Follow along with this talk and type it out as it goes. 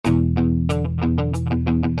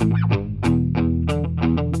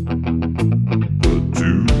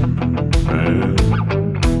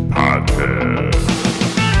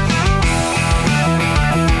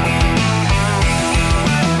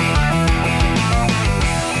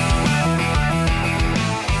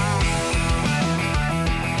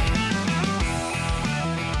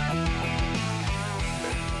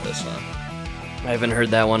I haven't heard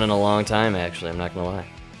that one in a long time, actually. I'm not gonna lie.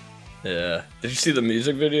 Yeah. Did you see the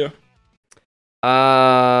music video?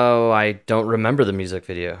 I don't remember the music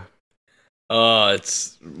video.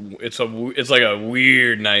 It's like a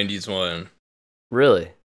weird '90s one.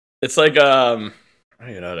 Really? It's like I don't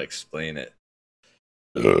even know how to explain it.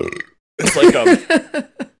 It's like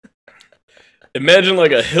imagine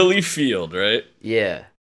like a hilly field, right? Yeah.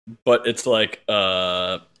 But it's like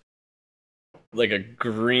a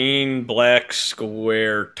green black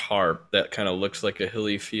square tarp that kind of looks like a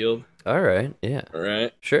hilly field. All right. Yeah.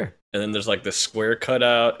 Right? Sure. And then there's like this square cut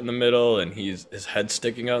out in the middle, and his head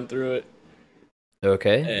sticking out through it.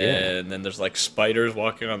 Okay. And then there's like spiders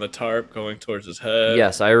walking on the tarp going towards his head.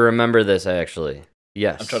 Yes, I remember this actually.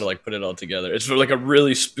 Yes. I'm trying to like put it all together. It's like a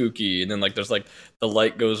really spooky, and then like there's like the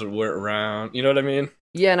light goes around. You know what I mean?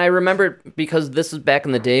 Yeah, and I remember it because this was back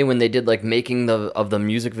in the day when they did like making of the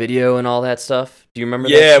music video and all that stuff. Do you remember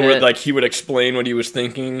that? Yeah, where like he would explain what he was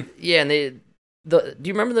thinking. Yeah, and do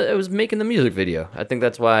you remember that it was making the music video? I think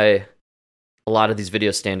that's why a lot of these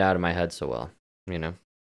videos stand out in my head so well, you know.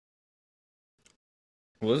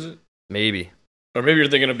 Was it? Maybe. Or maybe you're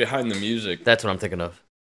thinking of Behind the Music. That's what I'm thinking of.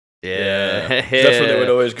 Yeah. That's where they would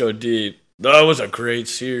always go deep. That was a great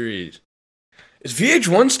series. Is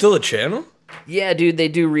VH1 still a channel? Yeah, dude, they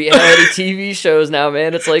do reality TV shows now,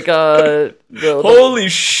 man. It's like holy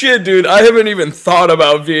shit, dude! I haven't even thought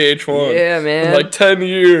about VH1. Yeah, man. In like 10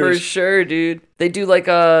 years. For sure, dude. They do like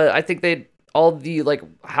I think they all the like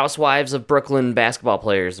housewives of Brooklyn basketball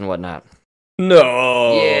players and whatnot.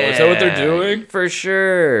 No. Yeah. Is that what they're doing? For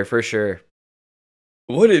sure.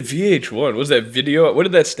 What did VH1? What was that video? What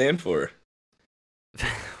did that stand for?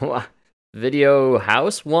 Video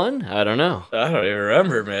House 1? I don't know. I don't even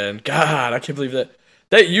remember, man. God, I can't believe that.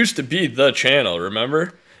 That used to be the channel,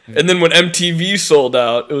 remember? And then when MTV sold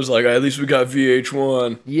out, it was like, at least we got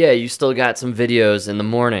VH1. Yeah, you still got some videos in the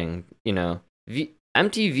morning, you know.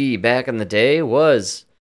 MTV back in the day was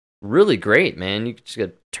really great, man. You just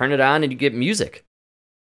could turn it on and you get music.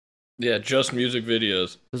 Yeah, just music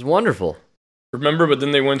videos. It was wonderful. Remember, but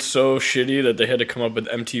then they went so shitty that they had to come up with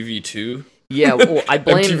MTV2. Yeah, well, I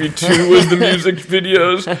blame... MTV2 was the music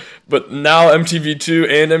videos, but now MTV2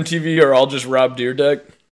 and MTV are all just Rob Dyrdek.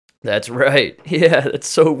 That's right. Yeah, that's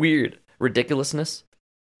so weird. Ridiculousness.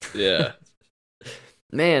 Yeah.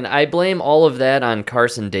 Man, I blame all of that on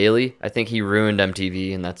Carson Daly. I think he ruined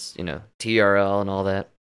MTV, and that's, you know, TRL and all that.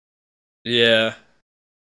 Yeah. That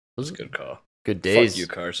was a good call. Good days. Fuck you,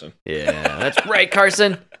 Carson. Yeah, that's right,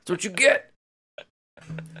 Carson. That's what you get.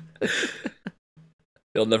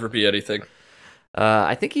 He'll never be anything.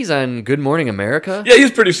 I think he's on Good Morning America. Yeah,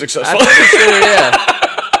 he's pretty successful. I'm pretty sure,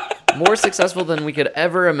 yeah. More successful than we could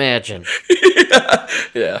ever imagine.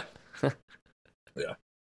 Yeah.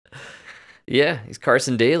 Yeah, he's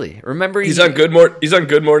Carson Daly. Remember, he's on Good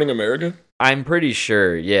Morning America? I'm pretty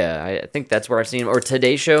sure, yeah. I think that's where I've seen him. Or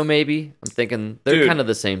Today Show, maybe? I'm thinking they're kind of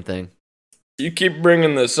the same thing. You keep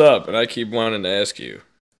bringing this up, and I keep wanting to ask you,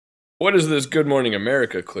 what is this Good Morning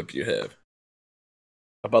America clip you have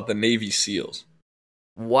about the Navy SEALs?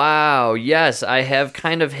 Wow, yes, I have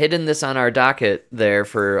kind of hidden this on our docket there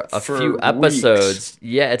for a few episodes. Weeks.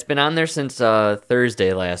 Yeah, it's been on there since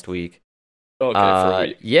Thursday last week. Okay, for a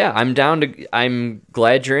week. Yeah, I'm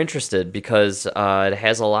glad you're interested because it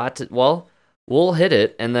has a lot to... Well, we'll hit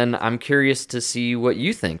it, and then I'm curious to see what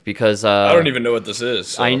you think because... I don't even know what this is.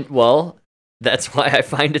 So. Well, that's why I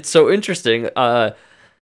find it so interesting. I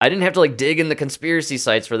didn't have to like dig in the conspiracy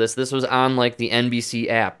sites for this. This was on like the NBC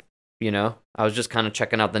app, you know? I was just kind of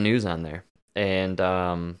checking out the news on there. And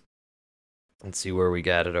let's see where we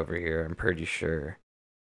got it over here. I'm pretty sure.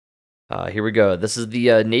 Here we go. This is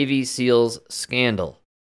the Navy SEALs scandal.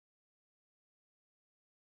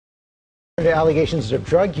 Allegations of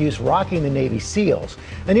drug use rocking the Navy SEALs.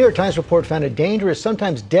 A New York Times report found a dangerous,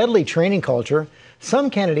 sometimes deadly training culture. Some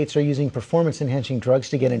candidates are using performance-enhancing drugs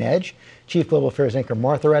to get an edge. Chief Global Affairs anchor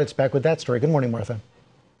Martha Raddatz back with that story. Good morning, Martha.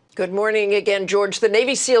 Good morning again, George. The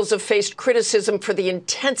Navy SEALs have faced criticism for the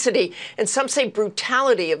intensity and some say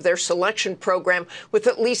brutality of their selection program, with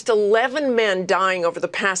at least 11 men dying over the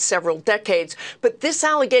past several decades. But this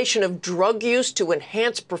allegation of drug use to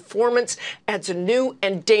enhance performance adds a new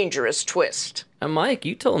and dangerous twist. Mike,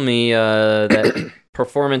 you told me that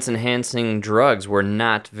performance-enhancing drugs were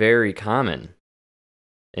not very common.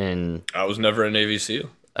 I was never a Navy SEAL.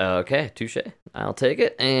 Okay, touche. I'll take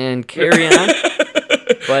it and carry on.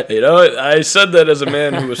 But you know, I said that as a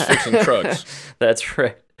man who was fixing trucks. That's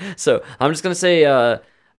right. So I'm just gonna say,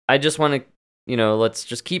 I just want to, you know, let's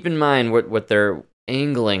just keep in mind what they're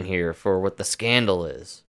angling here for, what the scandal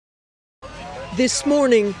is. This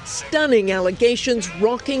morning, stunning allegations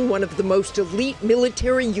rocking one of the most elite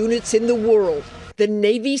military units in the world, the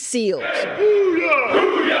Navy SEALs.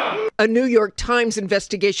 A New York Times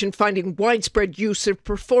investigation finding widespread use of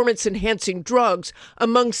performance-enhancing drugs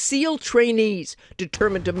among SEAL trainees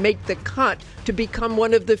determined to make the cut to become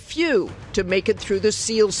one of the few to make it through the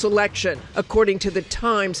SEAL selection. According to the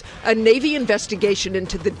Times, a Navy investigation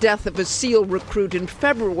into the death of a SEAL recruit in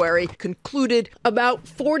February concluded about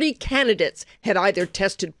 40 candidates had either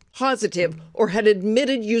tested positive or had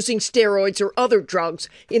admitted using steroids or other drugs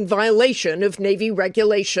in violation of Navy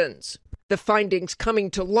regulations. The findings coming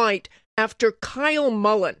to light after Kyle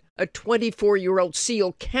Mullen, a 24-year-old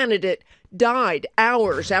SEAL candidate, died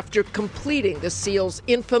hours after completing the SEAL's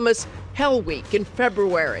infamous Hell Week in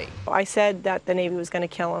February. I said that the Navy was going to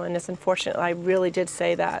kill him, and it's unfortunate. I really did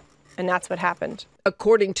say that, and that's what happened.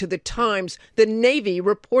 According to the Times, the Navy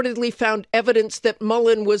reportedly found evidence that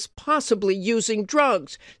Mullen was possibly using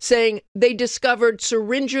drugs, saying they discovered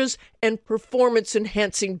syringes and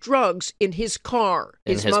performance-enhancing drugs in his car.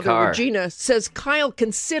 His mother, Regina, says Kyle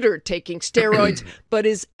considered taking steroids, but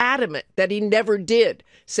is adamant that he never did,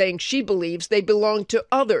 saying she believes they belonged to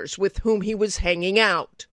others with whom he was hanging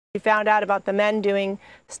out. We found out about the men doing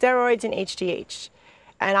steroids and HGH.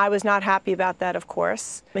 And I was not happy about that, of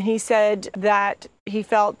course. And he said that he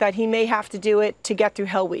felt that he may have to do it to get through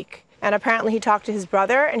Hell Week. And apparently he talked to his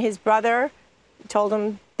brother, and his brother told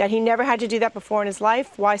him that he never had to do that before in his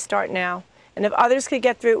life. Why start now? And if others could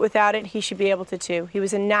get through it without it, he should be able to too. He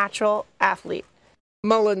was a natural athlete.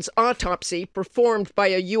 Mullen's autopsy, performed by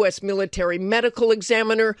a U.S. military medical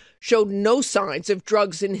examiner, showed no signs of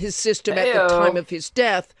drugs in his system at the time of his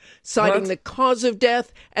death, citing the cause of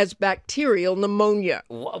death as bacterial pneummonia.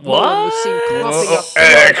 What? Mullen was seen coughing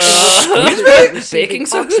up baking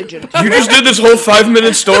oxygen. You just did this whole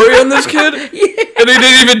 5-minute story on this kid? Yeah. And he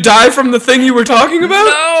didn't even die from the thing you were talking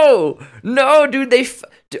about? No, dude,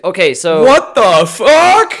 okay, so... What the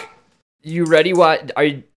fuck? You ready?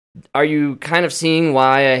 Are you kind of seeing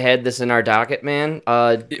why I had this in our docket, man?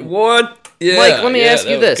 What? Yeah. Mike, let me ask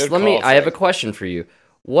you this. I have a question for you.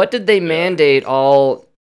 What did they mandate all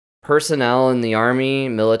personnel in the Army,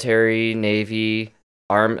 military, Navy,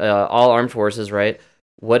 all armed forces, right?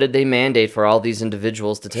 What did they mandate for all these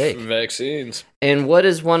individuals to take? Vaccines. And what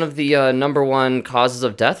is one of the number one causes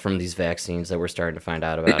of death from these vaccines that we're starting to find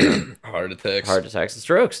out about? Heart attacks. Heart attacks and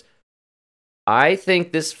strokes. I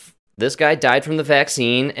think this guy died from the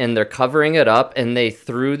vaccine, and they're covering it up, and they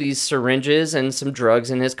threw these syringes and some drugs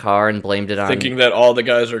in his car and blamed it on... Thinking that all the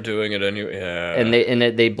guys are doing it anyway. Yeah. And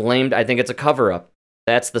they blamed... I think it's a cover-up.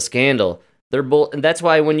 That's the scandal. And that's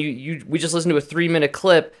why when we just listened to a 3-minute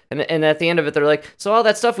clip, and at the end of it, they're like, so all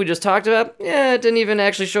that stuff we just talked about, yeah, it didn't even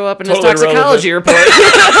actually show up in his toxicology report.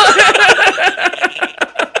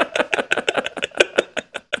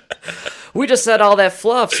 We just said all that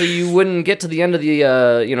fluff so you wouldn't get to the end of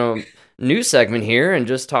the news segment here and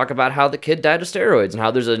just talk about how the kid died of steroids and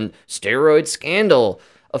how there's a steroid scandal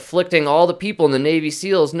afflicting all the people in the Navy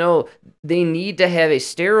SEALs. No, they need to have a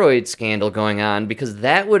steroid scandal going on because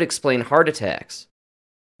that would explain heart attacks.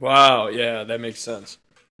 Wow, yeah, that makes sense.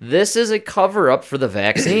 This is a cover-up for the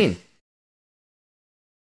vaccine.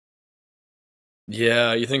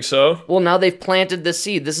 Yeah, you think so? Well, now they've planted the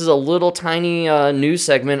seed. This is a little tiny news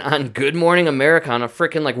segment on Good Morning America on a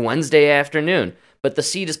freaking Wednesday afternoon. But the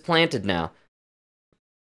seed is planted now.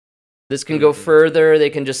 This can go further. They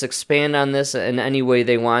can just expand on this in any way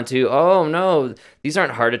they want to. Oh, no, these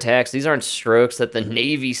aren't heart attacks. These aren't strokes. That the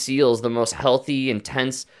Navy SEALs, the most healthy,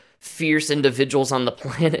 intense, fierce individuals on the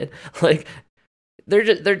planet,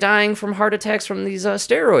 they're dying from heart attacks from these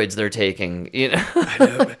steroids they're taking. I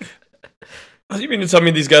know. You mean to tell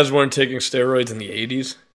me these guys weren't taking steroids in the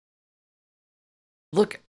 80s?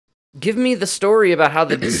 Look, give me the story about how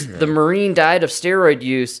the Marine died of steroid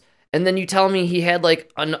use, and then you tell me he had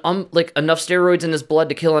enough steroids in his blood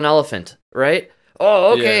to kill an elephant, right?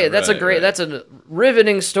 Oh, okay, yeah, that's a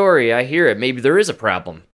riveting story. I hear it. Maybe there is a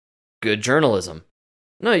problem. Good journalism.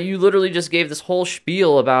 No, you literally just gave this whole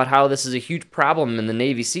spiel about how this is a huge problem in the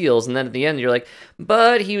Navy SEALs, and then at the end you're like,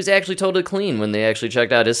 but he was actually totally clean when they actually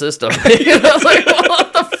checked out his system. I was like,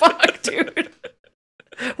 what the fuck, dude?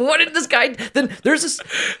 What did this guy... Then there's this...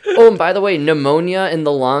 Oh, and by the way, pneumonia in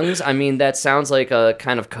the lungs, I mean, that sounds like a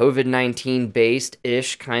kind of COVID-19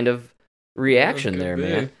 based-ish kind of reaction there,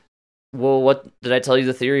 man. Well, what did I tell you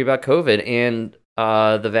the theory about COVID and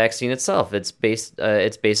the vaccine itself? It's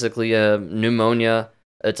basically a pneumonia...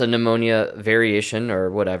 It's a pneumonia variation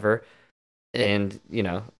or whatever. And,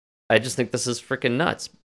 I just think this is freaking nuts.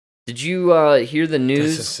 Did you hear the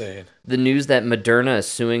news? That's insane. The news that Moderna is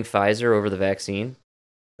suing Pfizer over the vaccine?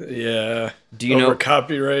 Yeah. Do you Over know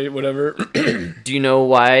copyright, whatever? Do you know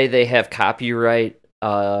why they have copyright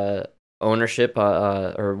ownership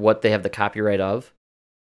or what they have the copyright of?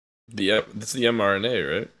 It's the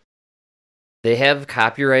mRNA, right? They have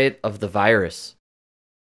copyright of the virus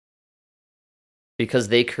because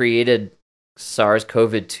they created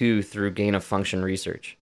SARS-CoV-2 through gain-of-function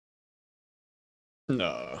research.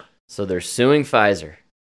 No. So they're suing Pfizer.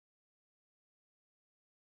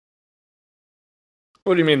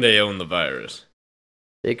 What do you mean they own the virus?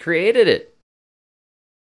 They created it.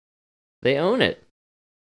 They own it.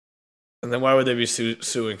 And then why would they be suing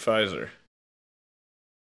Pfizer?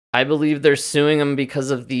 I believe they're suing them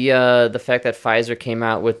because of the fact that Pfizer came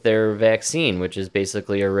out with their vaccine, which is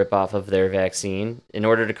basically a ripoff of their vaccine. In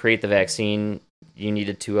order to create the vaccine, you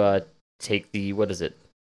needed to take the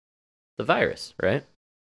virus, right?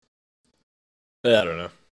 Yeah, I don't know.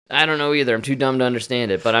 I don't know either. I'm too dumb to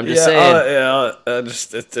understand it, but I'm just saying.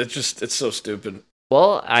 It's so stupid.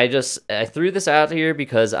 Well, I threw this out here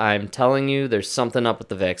because I'm telling you there's something up with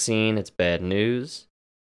the vaccine. It's bad news.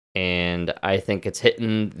 And I think it's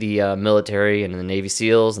hitting the military and the Navy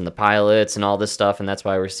SEALs and the pilots and all this stuff, and that's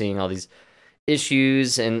why we're seeing all these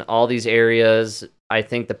issues in all these areas. I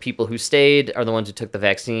think the people who stayed are the ones who took the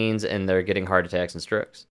vaccines, and they're getting heart attacks and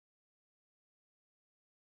strokes.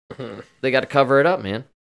 They got to cover it up, man.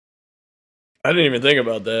 I didn't even think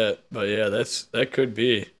about that, but yeah, that could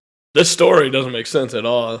be. This story doesn't make sense at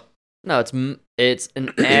all. No, it's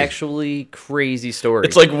an actually crazy story.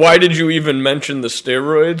 It's like, why did you even mention the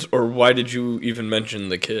steroids, or why did you even mention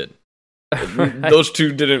the kid? Right. Those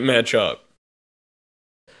two didn't match up.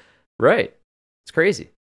 Right. It's crazy.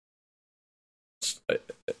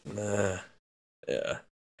 Yeah.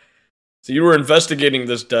 So you were investigating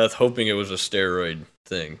this death, hoping it was a steroid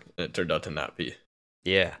thing, and it turned out to not be.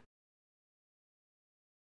 Yeah.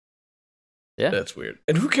 Yeah. That's weird.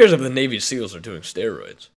 And who cares if the Navy SEALs are doing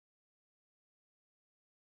steroids?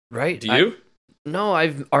 Right. Do you? No,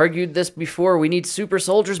 I've argued this before. We need super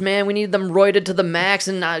soldiers, man. We need them roided to the max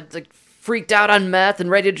and not like freaked out on meth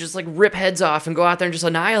and ready to just like rip heads off and go out there and just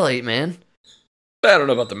annihilate, man. I don't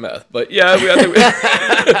know about the meth, but yeah, you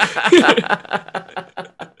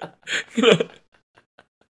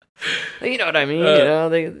know what I mean?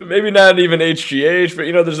 Maybe not even HGH,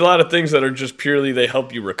 but there's a lot of things that are just purely they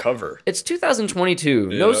help you recover. It's 2022.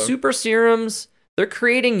 No super serums. They're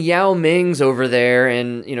creating Yao Mings over there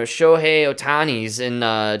and, Shohei Ohtani's in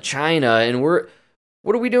China. And what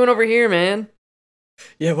are we doing over here, man?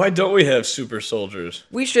 Yeah, why don't we have super soldiers?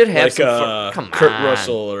 We should have come on. Kurt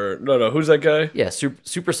Russell or... No, who's that guy? Yeah,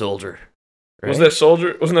 super soldier. Right? Wasn't that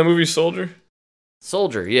Soldier? Wasn't that movie Soldier?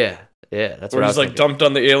 Soldier, yeah. Yeah, that's where what he's like dumped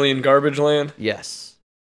on the alien garbage land? Yes.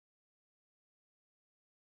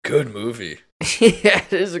 Good movie. Yeah,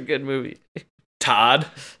 it is a good movie. Todd.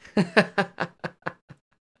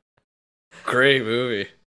 Great movie.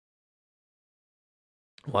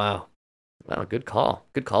 Wow, good call.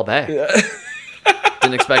 Good call back. Yeah.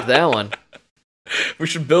 Didn't expect that one. We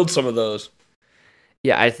should build some of those.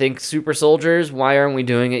 Yeah, I think super soldiers, why aren't we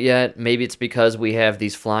doing it yet? Maybe it's because we have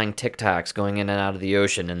these flying TikToks going in and out of the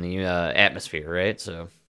ocean and the atmosphere, right? So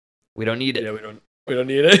we don't need it. Yeah, we don't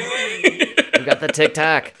need it. We got the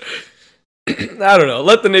TikTok. I don't know.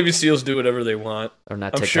 Let the Navy SEALs do whatever they want. Or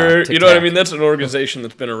not I'm TikTok, sure, TikTok. You know what I mean? That's an organization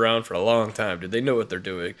that's been around for a long time, dude. They know what they're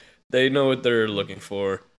doing. They know what they're looking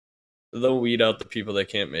for. They'll weed out the people that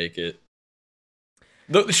can't make it.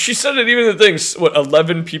 She said it even the things,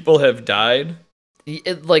 11 people have died?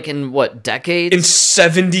 Like in what, decades? In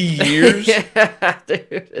 70 years? Yeah,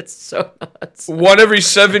 dude, it's so nuts. One every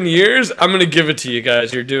 7 years? I'm going to give it to you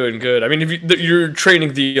guys. You're doing good. I mean, if you're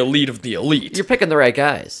training the elite of the elite. You're picking the right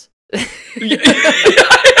guys.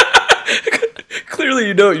 Clearly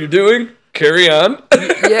you know what you're doing. Carry on.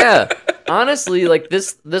 Yeah. Honestly, like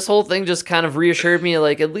this whole thing just kind of reassured me,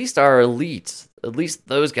 like, at least our elites, at least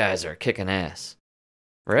those guys are kicking ass.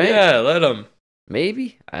 Right? Yeah, let them.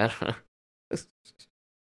 Maybe? I don't know.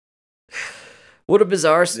 What a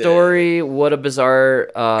bizarre story. Yeah. What a bizarre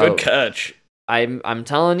good catch. I'm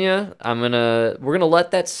telling you, we're gonna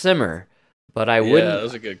let that simmer. But I wouldn't. Yeah, that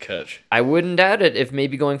was a good catch. I wouldn't doubt it if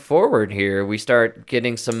maybe going forward here we start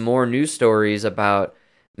getting some more news stories about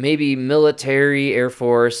maybe military, Air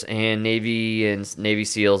Force, and Navy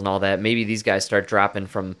SEALs and all that. Maybe these guys start dropping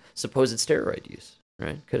from supposed steroid use.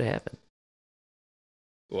 Right? Could have happened.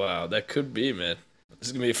 Wow, that could be, man. This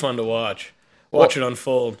is gonna be fun to watch. Watch it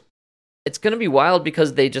unfold. It's gonna be wild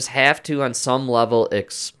because they just have to, on some level,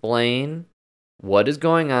 explain what is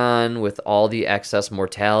going on with all the excess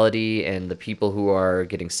mortality and the people who are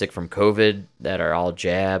getting sick from COVID that are all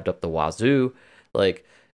jabbed up the wazoo. Like,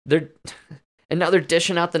 And now they're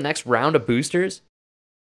dishing out the next round of boosters?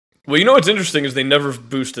 Well, you know what's interesting is they never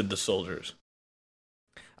boosted the soldiers.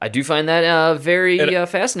 I do find that very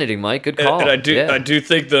fascinating, Mike. Good call. And I do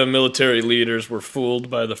think the military leaders were fooled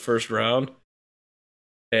by the first round.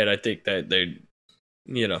 And I think that they,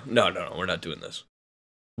 no, we're not doing this.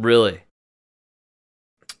 Really?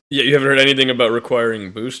 Yeah, you haven't heard anything about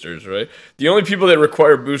requiring boosters, right? The only people that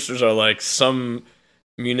require boosters are like some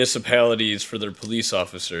municipalities for their police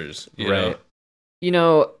officers, right?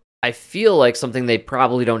 I feel like something they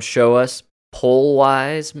probably don't show us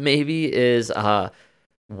poll-wise, maybe, is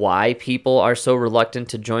why people are so reluctant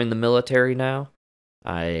to join the military now.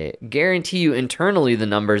 I guarantee you internally the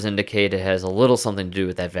numbers indicate it has a little something to do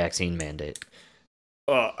with that vaccine mandate.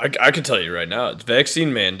 I can tell you right now, it's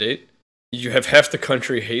vaccine mandate. You have half the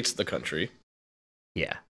country hates the country.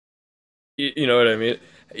 Yeah. You know what I mean?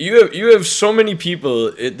 You have so many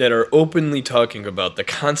people that are openly talking about the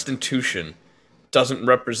Constitution doesn't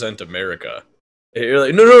represent America. You're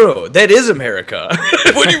like, no, that is America.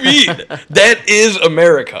 What do you mean? That is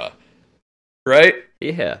America. Right?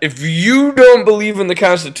 Yeah. If you don't believe in the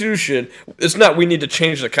Constitution, it's not we need to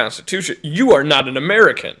change the Constitution. You are not an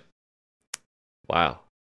American. Wow.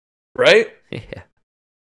 Right? Yeah.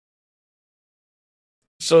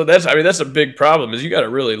 So that's a big problem, is you got to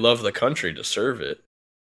really love the country to serve it.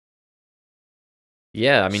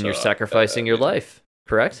 Yeah, you're sacrificing your life,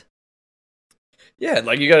 correct? Yeah,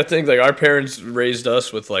 like you got to think, like our parents raised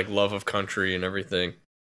us with like love of country and everything.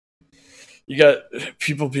 You got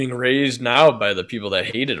people being raised now by the people that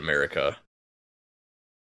hated America.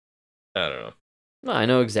 I don't know. No, I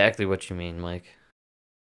know exactly what you mean, Mike.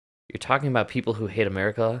 You're talking about people who hate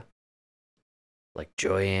America? Like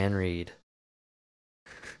Joy-Ann Reid.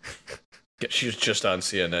 She was just on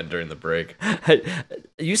CNN during the break.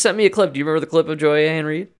 You sent me a clip. Do you remember the clip of Joy-Ann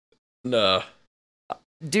Reid? No.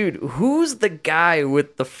 Dude, who's the guy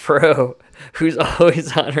with the fro who's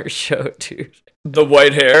always on her show, dude? The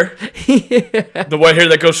white hair? Yeah. The white hair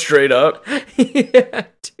that goes straight up? Yeah,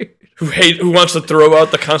 dude. Who wants to throw out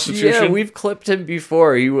the Constitution? Yeah, we've clipped him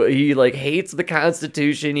before. He like hates the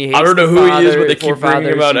Constitution. He hates I don't know who he is, but they keep forefathers.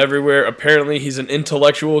 bringing him out everywhere. Apparently, he's an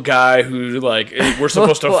intellectual guy who like we're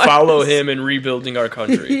supposed to follow him in rebuilding our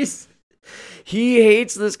country. He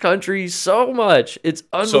hates this country so much. It's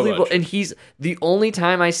unbelievable. So much. And he's the only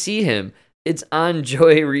time I see him, it's on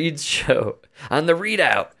Joy Reid's show. On the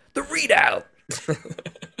Readout. The Readout.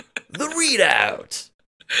 The Readout.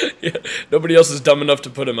 Yeah, nobody else is dumb enough to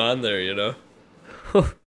put him on there, you know? You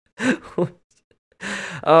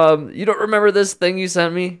don't remember this thing you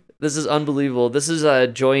sent me? This is unbelievable. This is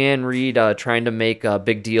Joy-Ann Reid trying to make a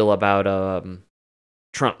big deal about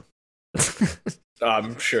Trump.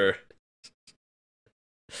 I'm sure.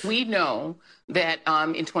 We know that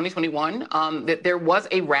in 2021, that there was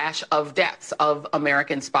a rash of deaths of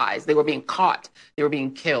American spies. They were being caught. They were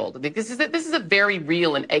being killed. This is a very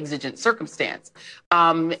real and exigent circumstance.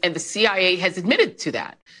 And the CIA has admitted to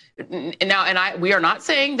that. We are not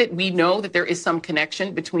saying that we know that there is some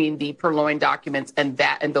connection between the Purloined documents and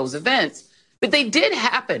those events. But they did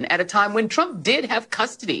happen at a time when Trump did have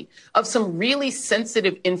custody of some really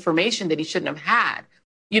sensitive information that he shouldn't have had.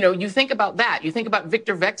 You think about that. You think about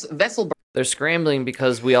Victor Vesselberg. They're scrambling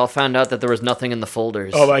because we all found out that there was nothing in the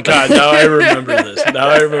folders. Oh my God! Now I remember this. Now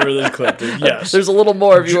I remember this clip. Dude. Yes. There's a little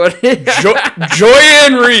more if you want.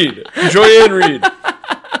 Joy-Ann Reid. Joy-Ann Reid.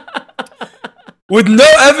 With no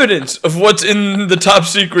evidence of what's in the top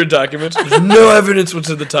secret documents. There's no evidence what's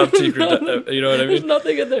in the top secret. You know what I mean? There's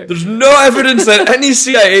nothing in there. There's no evidence that any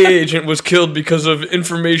CIA agent was killed because of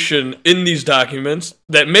information in these documents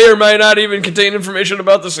that may or may not even contain information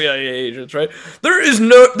about the CIA agents, right? There's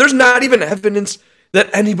not even evidence that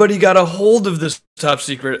anybody got a hold of this top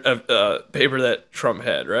secret paper that Trump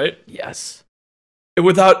had, right? Yes.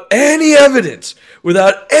 Without any evidence,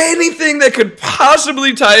 without anything that could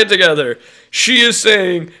possibly tie it together, she is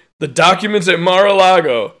saying the documents at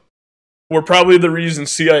Mar-a-Lago were probably the reason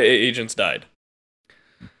CIA agents died.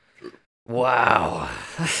 Wow.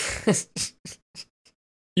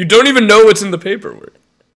 You don't even know what's in the paperwork.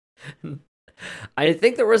 I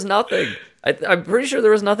think there was nothing. I'm pretty sure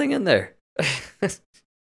there was nothing in there.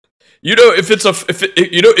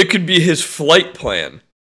 It could be his flight plan.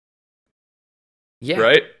 Yeah.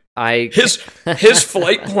 Right? His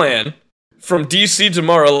flight plan from DC to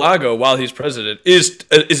Mar-a-Lago while he's president is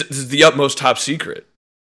the utmost top secret.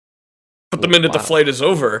 But the minute the flight is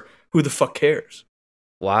over, who the fuck cares?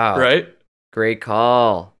 Wow. Right? Great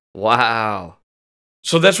call. Wow.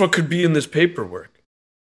 So that's what could be in this paperwork.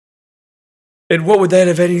 And what would that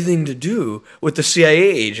have anything to do with the CIA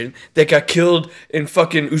agent that got killed in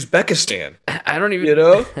fucking Uzbekistan? I don't even... You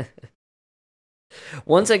know?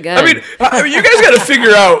 Once again, I mean, you guys got to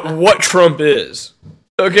figure out what Trump is.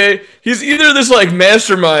 Okay, he's either this like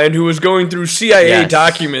mastermind who was going through CIA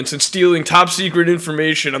documents and stealing top secret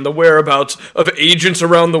information on the whereabouts of agents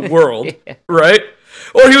around the world, right?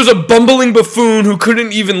 Or he was a bumbling buffoon who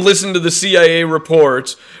couldn't even listen to the CIA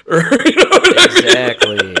reports. Or, you know what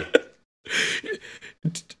exactly. I mean?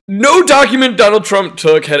 No document Donald Trump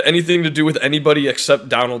took had anything to do with anybody except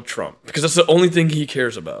Donald Trump, because that's the only thing he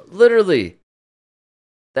cares about. Literally.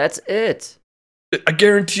 That's it. I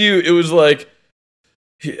guarantee you it was like,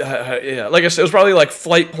 yeah, like I said, it was probably like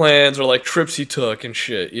flight plans or like trips he took and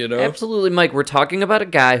shit, you know? Absolutely, Mike. We're talking about a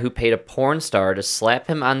guy who paid a porn star to slap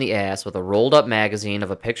him on the ass with a rolled up magazine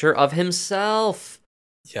of a picture of himself.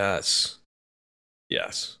 Yes.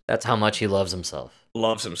 Yes. That's how much he loves himself.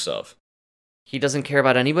 Loves himself. He doesn't care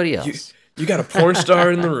about anybody else. You got a porn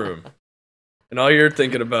star in the room, and all you're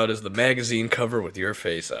thinking about is the magazine cover with your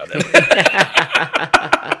face on it.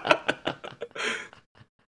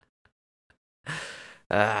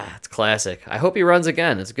 It's classic. I hope he runs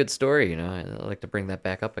again. It's a good story, you know. I like to bring that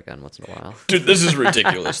back up again once in a while. Dude, this is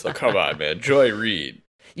ridiculous, though. Come on, man. Joy Reid.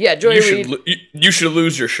 Yeah, Joy Reid. You should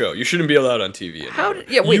lose your show. You shouldn't be allowed on TV anymore.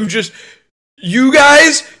 Wait. You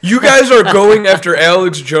guys are going after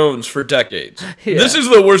Alex Jones for decades. Yeah. This is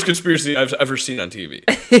the worst conspiracy I've ever seen on TV.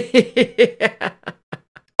 Yeah.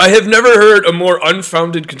 I have never heard a more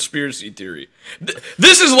unfounded conspiracy theory.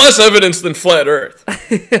 This is less evidence than flat Earth.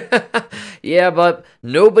 Yeah, but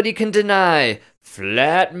nobody can deny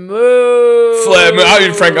flat moon. Flat moon. I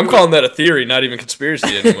mean, Frank, I'm calling that a theory, not even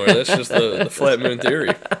conspiracy anymore. That's just the flat moon theory.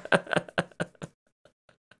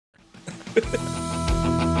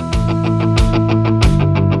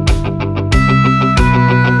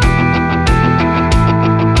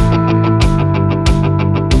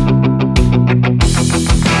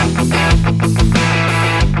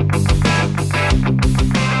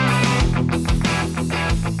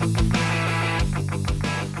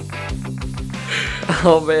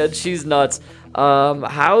 Oh man, she's nuts.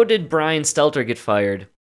 How did Brian Stelter get fired?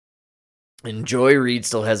 And Joy Reid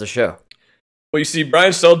still has a show. Well, you see,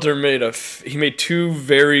 Brian Stelter made two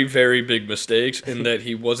very, very big mistakes in that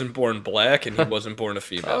he wasn't born black and he wasn't born a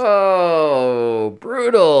female. Oh,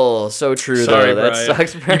 brutal. So true, Sorry, though. Brian. That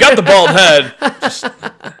sucks. You got the bald head.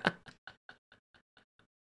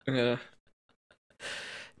 Yeah.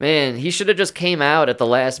 Man, he should have just came out at the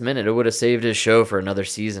last minute. It would have saved his show for another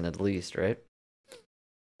season at least, right?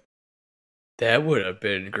 That would have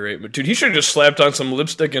been great. Dude, he should have just slapped on some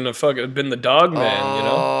lipstick and been the dog man, you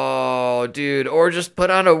know? Oh, dude. Or just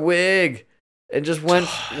put on a wig and just went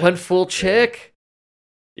full chick.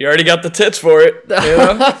 You already got the tits for it, you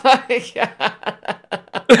know? Oh my God.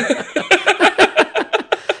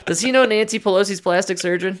 Does he know Nancy Pelosi's plastic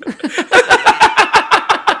surgeon?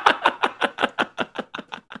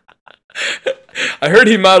 I heard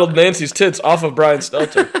he modeled Nancy's tits off of Brian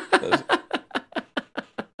Stelter.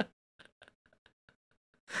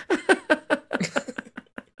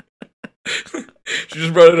 She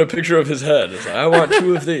just brought in a picture of his head. It's like, I want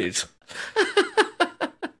two of these.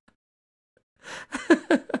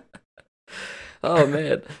 Oh,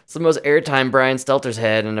 man. It's the most airtime Brian Stelter's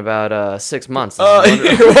had in about 6 months. You're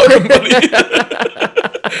welcome, buddy.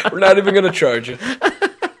 We're not even going to charge you.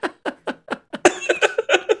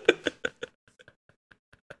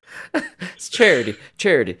 It's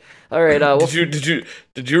charity. All right.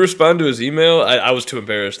 Did you respond to his email? I was too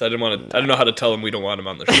embarrassed. I didn't know how to tell him we don't want him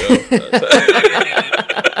on the show.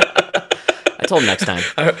 I told him next time.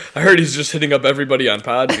 I heard he's just hitting up everybody on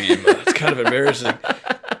Podbeam. It's kind of embarrassing.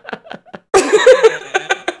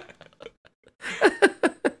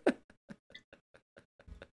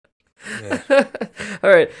 All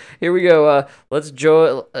right, here we go. Let's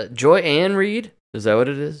Joy Ann Reid. Is that what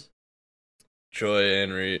it is? Joy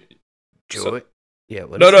Ann Reid. Joy. Yeah.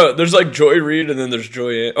 No. There's like Joy Reid, and then there's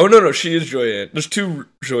Joy Ann. Oh no, she is Joy Ann. There's two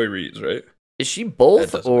Joy Reids, right? Is she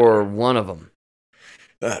both or one of them?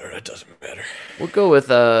 I don't know. It doesn't matter. We'll go with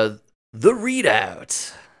the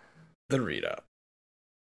Readout. The Readout.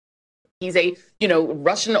 He's a,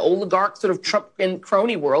 Russian oligarch, sort of Trump and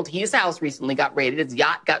crony world. His house recently got raided. His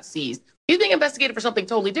yacht got seized. He's being investigated for something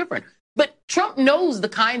totally different. But Trump knows the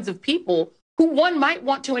kinds of people who one might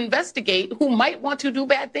want to investigate, who might want to do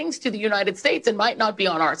bad things to the United States and might not be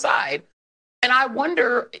on our side. And I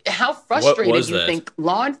wonder how frustrated you think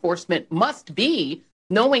law enforcement must be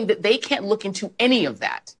knowing that they can't look into any of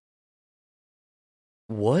that.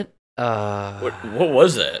 What? What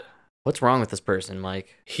was that? What's wrong with this person,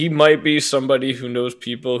 Mike? He might be somebody who knows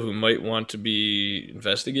people who might want to be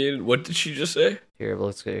investigated. What did she just say? Here,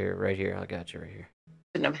 let's go here, right here. I got you right here.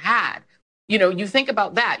 Have had. You think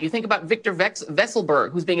about that. You think about Viktor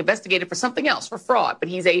Vesselberg, who's being investigated for something else, for fraud. But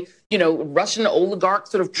he's a, Russian oligarch,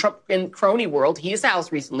 sort of Trump and crony world. His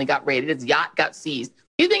house recently got raided. His yacht got seized.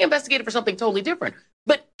 He's being investigated for something totally different.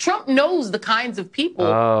 But Trump knows the kinds of people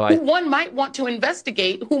who one might want to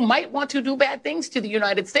investigate, who might want to do bad things to the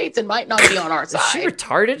United States and might not be on our side. Is she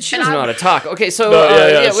retarded? She doesn't know how to talk. Okay, so...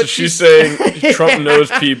 So she's saying Trump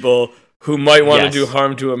knows people who might want to do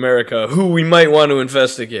harm to America, who we might want to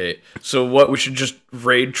investigate. So what, we should just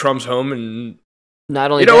raid Trump's home and...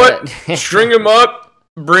 Not only what? String him up,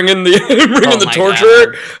 bring in the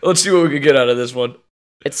torturer. God. Let's see what we can get out of this one.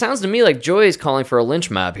 It sounds to me like Joy is calling for a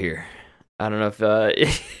lynch mob here. I don't know if...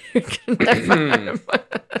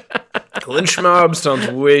 Lynch mob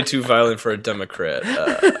sounds way too violent for a Democrat.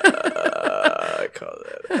 I call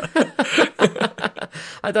that.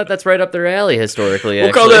 I thought that's right up their alley historically.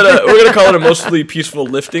 We're gonna call it a mostly peaceful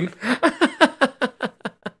lifting.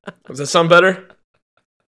 Does that sound better?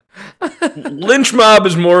 Lynch mob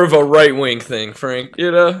is more of a right wing thing, Frank.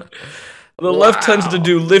 The left tends to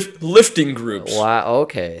do lifting groups. Wow.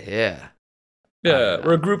 Okay. Yeah. Yeah,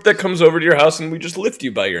 we're a group that comes over to your house and we just lift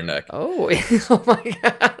you by your neck. Oh, oh my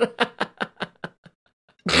God.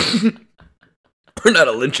 We're not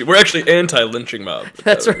a lynching. We're actually anti-lynching mob.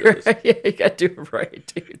 That's right. Yeah, you gotta do it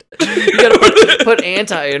right, dude. You gotta put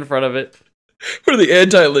anti in front of it. We're the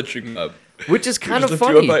anti-lynching mob. Which is kind of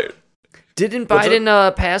funny. Didn't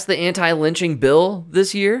Biden pass the anti-lynching bill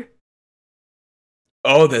this year?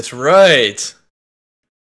 Oh, that's right.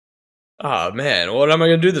 Oh, man. What am I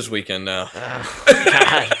going to do this weekend now? Oh,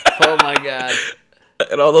 God. Oh, my God.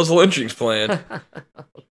 And all those lynchings planned.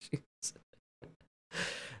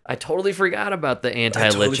 I totally forgot about the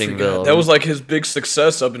anti-lynching bill. That was like his big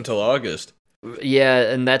success up until August.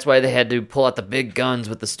 Yeah, and that's why they had to pull out the big guns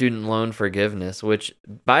with the student loan forgiveness, which,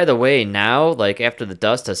 by the way, now, like after the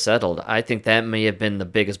dust has settled, I think that may have been the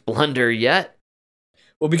biggest blunder yet.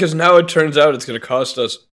 Well, because now it turns out it's going to cost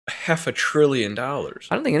us $500 billion.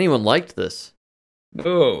 I don't think anyone liked this.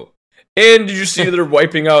 Oh. And did you see they're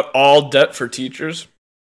wiping out all debt for teachers?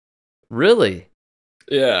 Really?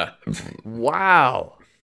 Yeah. Wow.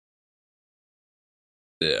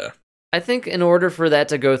 Yeah. I think in order for that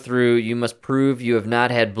to go through, you must prove you have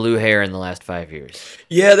not had blue hair in the last 5 years.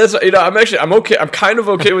 Yeah, that's I'm okay. I'm kind of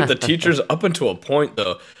okay with the teachers up until a point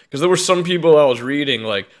though, because there were some people I was reading,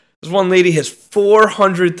 like this one lady has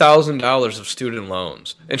 $400,000 of student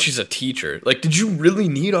loans, and she's a teacher. Like, did you really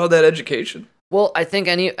need all that education? Well, I think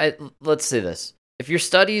let's say this: if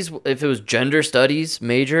it was gender studies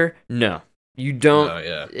major, no, you don't. Oh,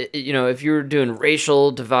 yeah. If you're doing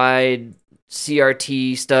racial divide.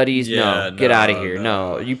 CRT studies, get out of here.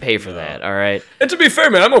 No, you pay for that, all right? And to be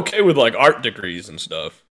fair, man, I'm okay with like art degrees and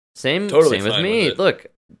stuff. Same with me. Look,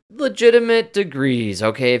 legitimate degrees,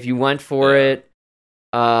 okay? If you went for it,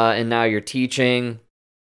 and now you're teaching,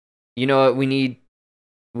 you know what? We need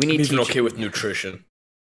I'm even okay with nutrition.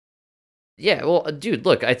 Yeah, well, dude,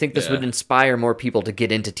 look, I think this would inspire more people to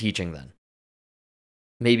get into teaching then.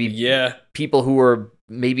 Maybe people who are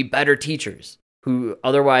maybe better teachers. Who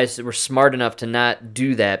otherwise were smart enough to not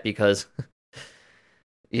do that because,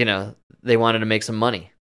 they wanted to make some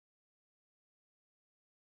money.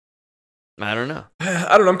 I don't know.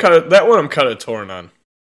 I'm kind of torn on.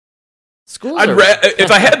 Schools. If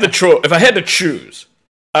I had to choose,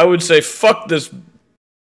 I would say fuck this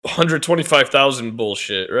 125,000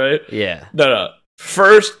 bullshit, right? Yeah. No.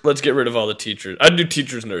 First, let's get rid of all the teachers. I'd do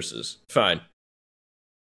teachers, nurses. Fine.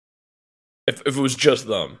 If it was just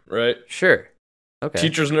them, right? Sure. Okay.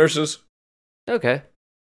 Teachers, nurses. Okay.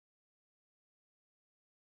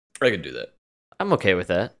 I could do that. I'm okay with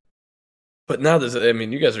that. But now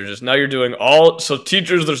you guys are you're doing all, so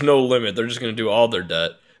teachers, there's no limit. They're just going to do all their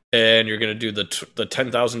debt. And you're going to do the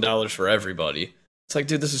 $10,000 for everybody. It's like,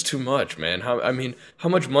 dude, this is too much, man. How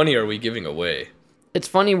much money are we giving away? It's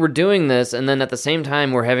funny we're doing this, and then at the same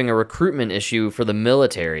time, we're having a recruitment issue for the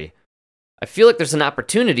military. I feel like there's an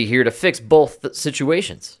opportunity here to fix both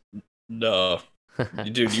situations. No.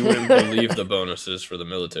 Dude, you wouldn't believe the bonuses for the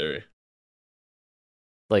military.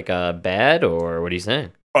 Like bad, or what are you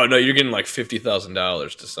saying? Oh, no, you're getting like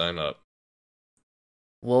 $50,000 to sign up.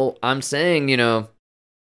 Well, I'm saying,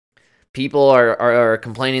 people are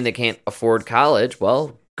complaining they can't afford college.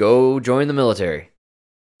 Well, go join the military.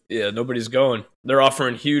 Yeah, nobody's going. They're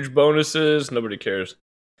offering huge bonuses. Nobody cares.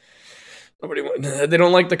 They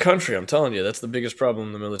don't like the country, I'm telling you. That's the biggest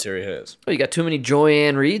problem the military has. Oh, you got too many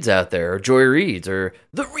Joy-Ann Reeds out there, or Joy Reeds, or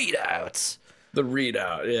the Readouts. The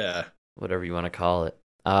Readout, yeah. Whatever you want to call it.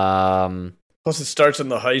 Plus, it starts in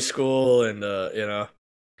the high school, and, I'll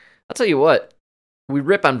tell you what. we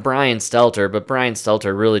rip on Brian Stelter, but Brian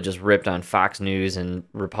Stelter really just ripped on Fox News and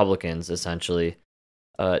Republicans, essentially.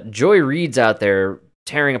 Joy Reid's out there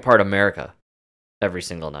tearing apart America every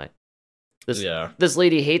single night. This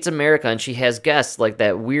lady hates America, and she has guests like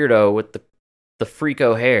that weirdo with the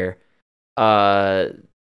freako hair. The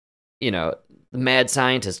mad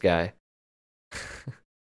scientist guy.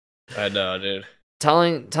 I know, dude.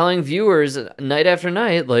 Telling viewers night after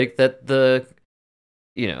night like that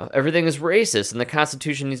everything is racist and the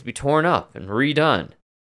Constitution needs to be torn up and redone,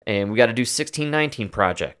 and we got to do 1619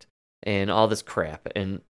 Project and all this crap.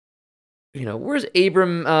 And where's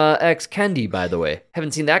Abram X Kendi, by the way?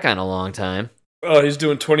 Haven't seen that guy in a long time. Oh, he's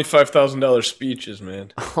doing $25,000 speeches,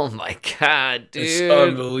 man. Oh my god, dude! It's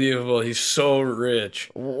unbelievable. He's so rich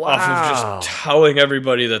Wow. off of just telling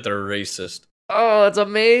everybody that they're racist. Oh, that's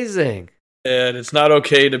amazing. And it's not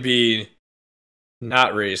okay to be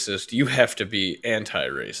not racist. You have to be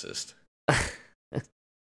anti-racist.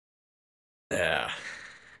 Yeah.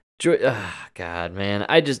 God, man.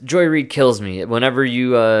 Joy Reid kills me. Whenever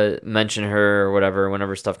you mention her or whatever,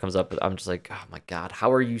 whenever stuff comes up, I'm just like, oh my god,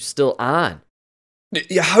 how are you still on?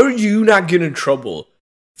 Yeah, how do you not get in trouble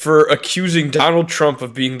for accusing Donald Trump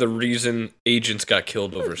of being the reason agents got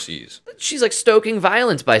killed overseas? She's like stoking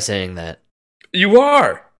violence by saying that. You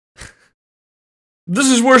are. This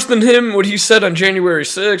is worse than what he said on January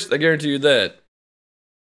 6th. I guarantee you that.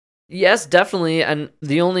 Yes, definitely. And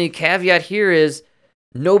the only caveat here is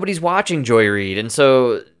nobody's watching Joy Reid. And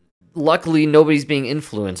so luckily nobody's being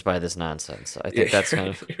influenced by this nonsense. I think that's kind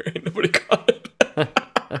of... Right. Nobody caught it.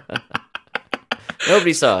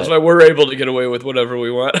 Nobody saw That's it. why we're able to get away with whatever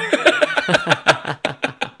we want.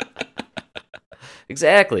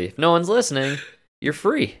 Exactly. If no one's listening, you're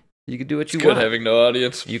free. You could do what you It's want. good having no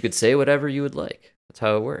audience. You could say whatever you would like. That's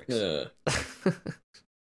how it works. Yeah.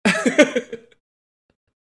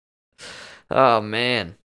 Oh,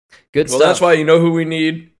 man. Good Well, stuff. that's why you know who we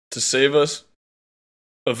need to save us?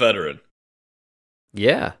 A veteran.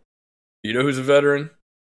 Yeah. You know who's a veteran?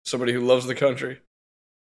 Somebody who loves the country.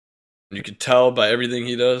 And you can tell by everything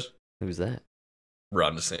he does. Who's that?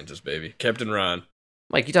 Ron DeSantis, baby. Captain Ron.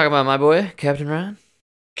 Mike, you talking about my boy, Captain Ron?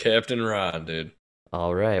 Captain Ron, dude.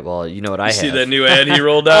 All right. Well, you know what I have. See that new ad he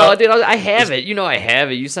rolled out? Oh, dude, I have it. You know I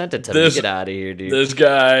have it. You sent it to me. Get out of here, dude. This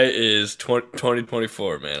guy is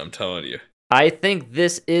 2024, man. I'm telling you. I think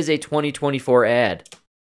this is a 2024 ad.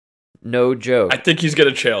 No joke. I think he's going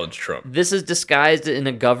to challenge Trump. This is disguised in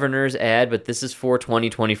a governor's ad, but this is for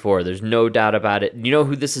 2024. There's no doubt about it. You know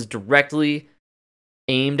who this is directly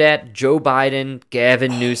aimed at? Joe Biden,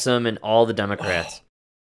 Gavin Newsom, and all the Democrats.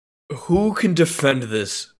 Who can defend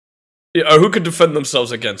this? Or who could defend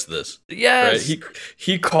themselves against this? Yes. Right?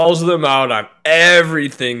 He calls them out on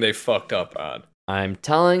everything they fucked up on. I'm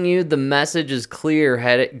telling you, the message is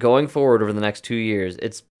clear going forward over the next 2 years.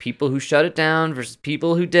 It's people who shut it down versus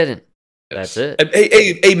people who didn't. That's it.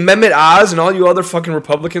 Hey, Mehmet Oz and all you other fucking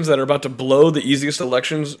Republicans that are about to blow the easiest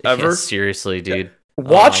elections ever. Yeah, seriously, dude.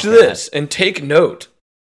 Watch this and take note.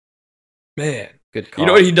 Man. Good call. You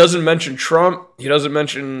know what? He doesn't mention Trump. He doesn't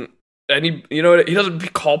mention any... You know what? He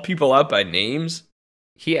doesn't call people out by names.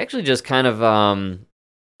 He actually just kind of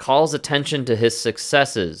calls attention to his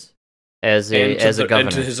successes as a governor.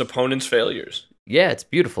 And to his opponent's failures. Yeah, it's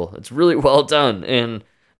beautiful. It's really well done. And,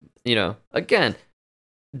 again...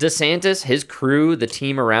 DeSantis, his crew, the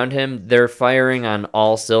team around him, they're firing on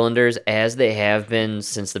all cylinders as they have been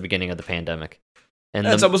since the beginning of the pandemic. And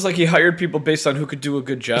it's almost like he hired people based on who could do a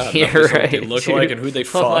good job. Yeah, not based on right, what they look dude. like and who they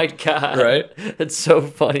fuck. Oh my god. Right? It's so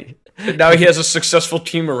funny. And now he has a successful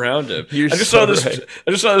team around him. I just saw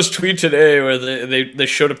this tweet today where they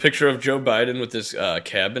showed a picture of Joe Biden with his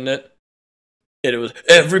cabinet. And it was,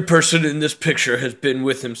 every person in this picture has been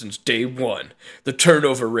with him since day one. The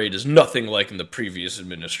turnover rate is nothing like in the previous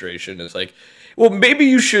administration. It's like, well, maybe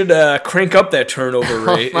you should crank up that turnover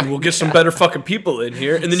rate and we'll get some better fucking people in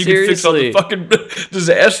here. And then you can fix all the fucking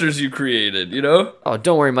disasters you created, you know? Oh,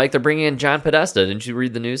 don't worry, Mike. They're bringing in John Podesta. Didn't you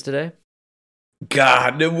read the news today?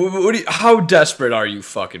 God, how desperate are you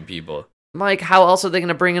fucking people? Mike, how else are they going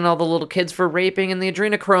to bring in all the little kids for raping in the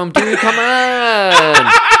adrenochrome? Dude, come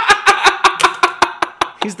on!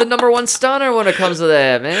 He's the number one stunner when it comes to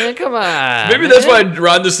that, man. Come on. Maybe that's why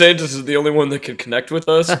Ron DeSantis is the only one that can connect with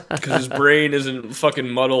us, because his brain isn't fucking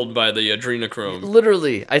muddled by the adrenochrome.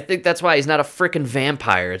 Literally. I think that's why he's not a freaking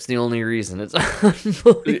vampire. It's the only reason. It's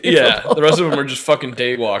unbelievable. Yeah, the rest of them are just fucking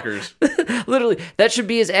daywalkers. Literally. That should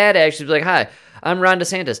be his ad, actually. Be like, hi, I'm Ron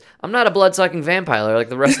DeSantis. I'm not a blood-sucking vampire like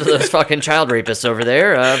the rest of those fucking child rapists over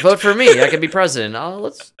there. Vote for me. I can be president.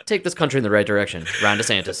 Let's take this country in the right direction. Ron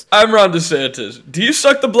DeSantis. I'm Ron DeSantis. Do you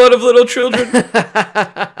suck the blood of little children?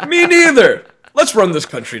 Me neither. let's run this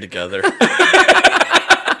country together.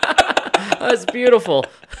 That's beautiful.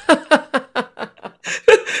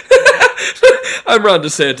 I'm Ron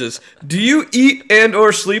DeSantis. Do you eat and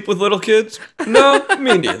or sleep with little kids? No,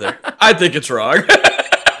 me neither. I think it's wrong.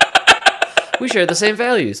 We share the same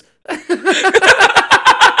values.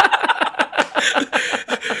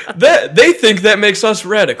 They think that makes us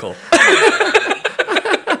radical.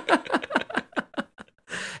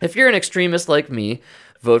 If you're an extremist like me,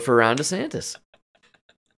 vote for Ron DeSantis.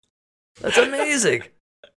 That's amazing.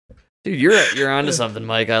 Dude, you're onto something,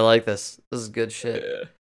 Mike. I like this. This is good shit. Yeah.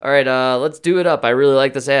 All right, let's do it up. I really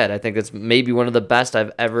like this ad. I think it's maybe one of the best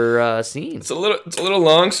I've ever seen. It's a little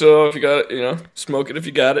long, so if you got it, smoke it if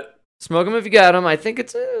you got it. Smoke them if you got them. I think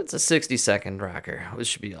it's a 60-second rocker. This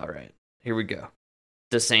should be all right. Here we go.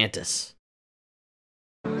 DeSantis.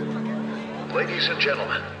 Ladies and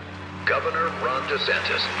gentlemen, Governor Ron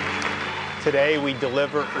DeSantis. Today we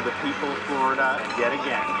deliver for the people of Florida yet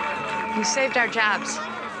again. You saved our jobs.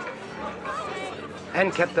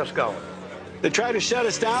 And kept us going. They tried to shut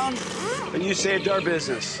us down, and you saved our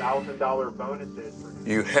business. $1,000 bonuses.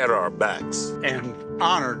 You had our backs. And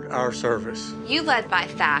honored our service. You led by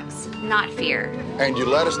facts, not fear. And you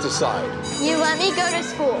let us decide. You let me go to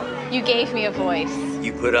school. You gave me a voice.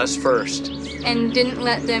 You put us first. And didn't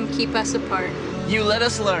let them keep us apart. You let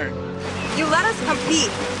us learn. You let us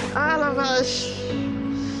compete. All of us.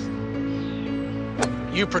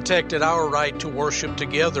 You protected our right to worship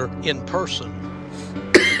together in person.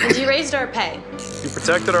 And you raised our pay. You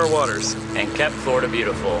protected our waters. And kept Florida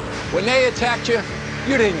beautiful. When they attacked you,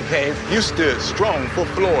 you didn't cave. You stood strong for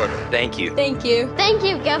Florida. Thank you. Thank you. Thank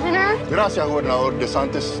you, Governor. Gracias, Gobernador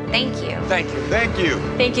DeSantis. Thank you. Thank you. Thank you.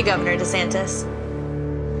 Thank you, Governor DeSantis.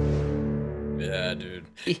 Yeah, dude.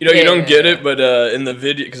 You don't get it, but in the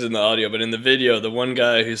video, because in the audio, but in the video, the one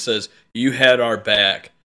guy who says, "You had our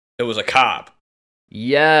back," it was a cop.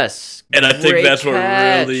 Yes. And I think that's catch.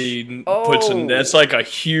 what really puts in. That's like a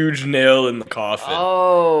huge nail in the coffin.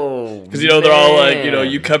 Oh. Because, they're all like,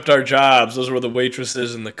 you kept our jobs. Those were the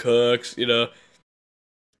waitresses and the cooks, And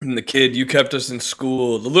the kid, you kept us in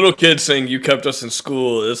school. The little kid saying, you kept us in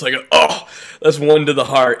school. It's like, that's one to the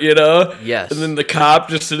heart, Yes. And then the cop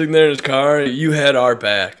just sitting there in his car, you had our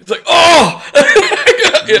back. It's like, oh!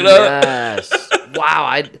 Yes.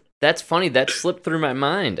 Wow, that's funny. That slipped through my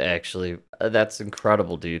mind, actually. That's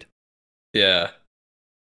incredible, dude. Yeah.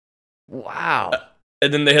 Wow.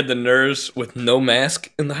 And then they had the nurse with no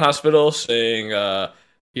mask in the hospital saying,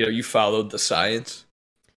 you followed the science.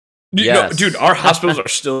 Yes. Dude, our hospitals are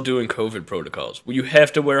still doing COVID protocols. You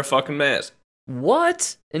have to wear a fucking mask.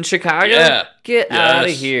 What? In Chicago? Yeah. Get out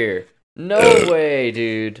of here. No way,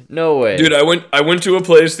 dude. No way. Dude, I went to a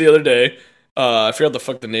place the other day. I forgot the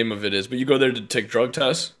fuck the name of it is, but you go there to take drug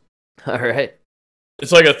tests. All right.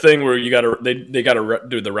 It's like a thing where they gotta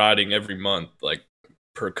do the routing every month, like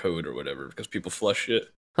per code or whatever, because people flush shit.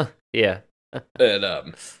 Yeah.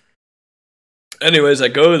 And anyways, I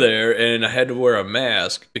go there and I had to wear a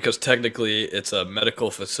mask because technically it's a medical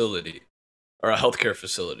facility or a healthcare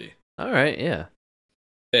facility. All right. Yeah.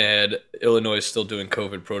 And Illinois is still doing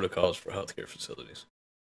COVID protocols for healthcare facilities.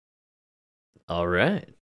 All right.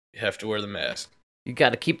 You have to wear the mask. You got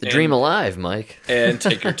to keep the dream alive, Mike. And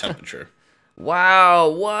take your temperature. Wow,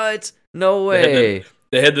 what? No way.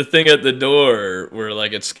 They had the thing at the door where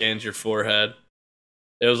like it scans your forehead.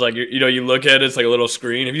 It was like you look at it, it's like a little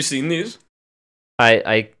screen. Have you seen these?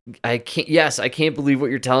 I can't. Yes, I can't believe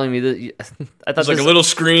what you're telling me. I thought it's like a little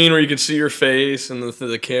screen where you can see your face and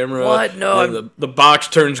the camera. What? No, and the box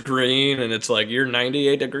turns green and it's like you're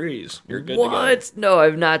 98 degrees. You're good. What? To go. No,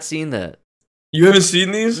 I've not seen that. You haven't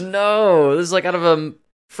seen these? No, this is like out of a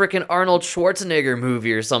freaking Arnold Schwarzenegger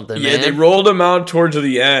movie or something. Yeah, man. They rolled them out towards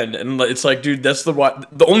the end, and it's like, dude, that's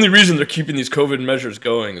the only reason they're keeping these COVID measures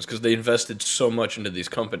going is because they invested so much into these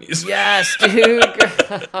companies. Yes, dude.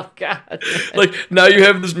 Oh god. Like now you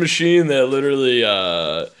have this machine that literally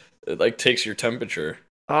like takes your temperature.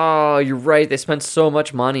 Oh, you're right. They spent so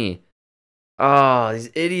much money. Oh, these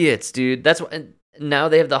idiots, dude. That's what. And now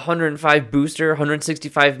they have the 105 booster,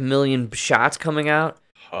 165 million shots coming out,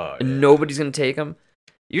 and nobody's gonna take them.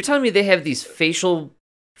 You're telling me they have these facial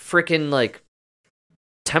freaking like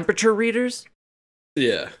temperature readers?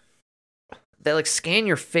 Yeah. That like scan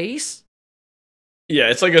your face? Yeah,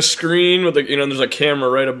 it's like a screen with there's a camera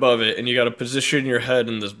right above it, and you got to position your head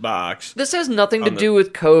in this box. This has nothing to do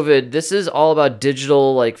with COVID. This is all about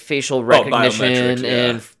digital like facial recognition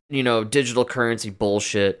and digital currency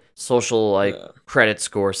bullshit, social credit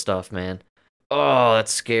score stuff, man. Oh,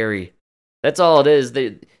 that's scary. That's all it is.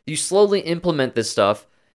 You slowly implement this stuff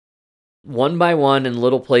one by one in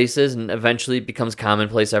little places, and eventually it becomes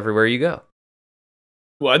commonplace everywhere you go.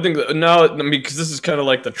 Well, I think that now, because this is kind of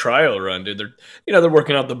like the trial run, dude. They're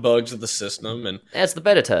working out the bugs of the system, and That's the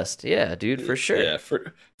beta test. Yeah, dude, for sure. yeah,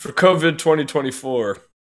 for COVID 2024.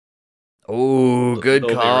 Oh, good they'll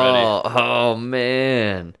be call. Oh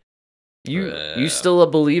man, you still a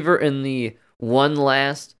believer in the one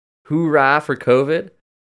last hoorah for COVID?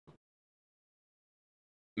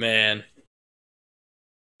 Man,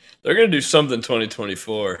 they're gonna do something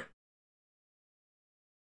 2024.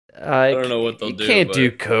 I don't know what they'll do. You can't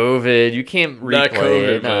do COVID. You can't replay not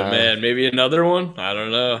COVID, it. but man, maybe another one. I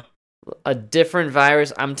don't know. A different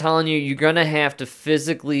virus. I'm telling you, you're gonna have to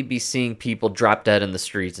physically be seeing people drop dead in the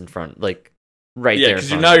streets in front, like right there. Yeah,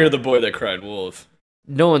 because you're the boy that cried wolf.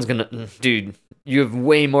 No one's gonna, dude. You have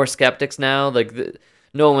way more skeptics now. Like,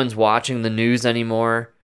 no one's watching the news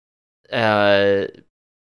anymore.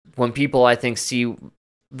 When people, I think,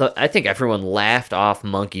 I think everyone laughed off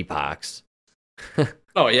monkeypox.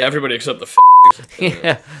 Oh yeah, everybody except the.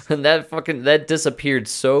 Yeah, and that disappeared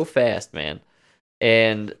so fast, man.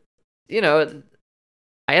 And I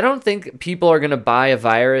don't think people are gonna buy a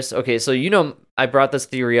virus. Okay, so I brought this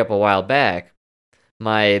theory up a while back.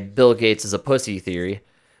 My Bill Gates is a pussy theory,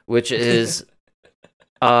 which is,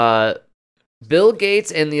 Bill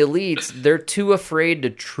Gates and the elites, they're too afraid to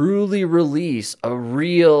truly release a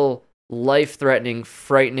real life-threatening,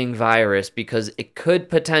 frightening virus because it could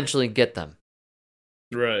potentially get them.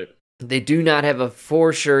 Right. They do not have a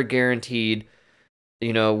for sure guaranteed,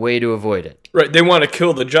 way to avoid it. Right. They want to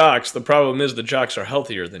kill the jocks. The problem is the jocks are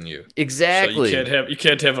healthier than you. Exactly. So you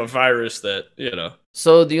can't have a virus that,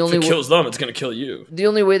 So the only if it kills them, it's going to kill you. The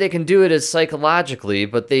only way they can do it is psychologically,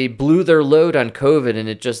 but they blew their load on COVID and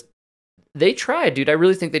they tried, dude. I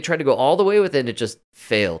really think they tried to go all the way with it and it just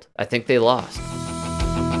failed. I think they lost.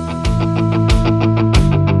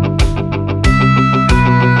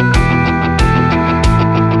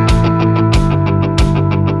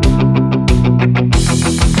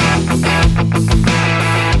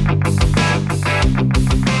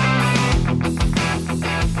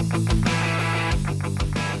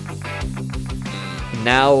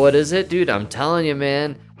 Now what is it, dude? I'm telling you,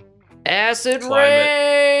 man. Acid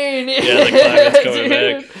rain. Yeah, the climate's coming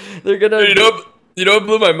back. They're gonna. You know what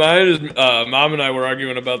blew my mind is Mom and I were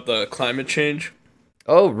arguing about the climate change.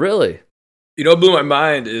 Oh, really? You know what blew my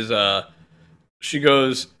mind is she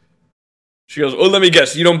goes, oh, let me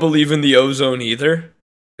guess, you don't believe in the ozone either?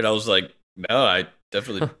 And I was like, no, I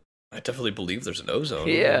definitely believe there's an ozone.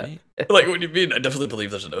 Yeah. Like, what do you mean? I definitely believe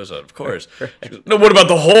there's an ozone, of course. She goes, no, what about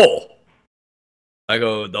the hole? I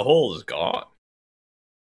go, the hole is gone.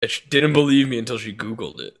 And she didn't believe me until she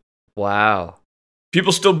Googled it. Wow.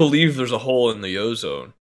 People still believe there's a hole in the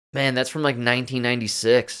ozone. Man, that's from like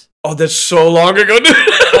 1996. Oh, that's so long ago, dude.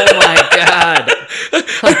 Oh my god.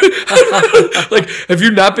 Like, have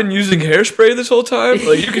you not been using hairspray this whole time?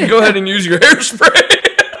 Like, you can go ahead and use your hairspray.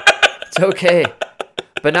 It's okay.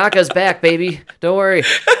 Banaka's back, baby. Don't worry.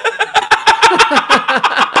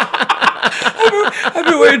 I've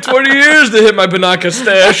been waiting 20 years to hit my Banaka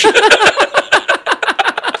stash.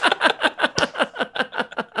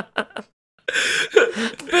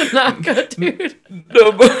 Banaka, dude.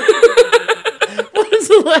 No, but when was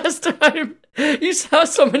the last time you saw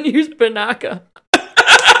someone use Banaka?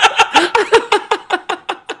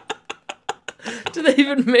 Do they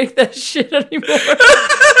even make that shit anymore?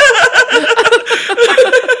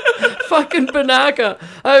 Fucking Banaka.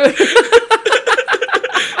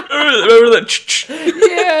 Remember that?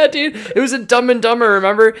 Yeah, dude. It was a Dumb and Dumber,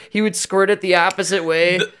 remember? He would squirt it the opposite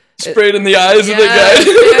way. Sprayed in the eyes of the guy.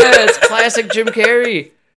 Yeah, it's classic Jim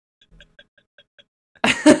Carrey.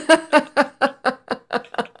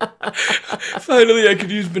 Finally, I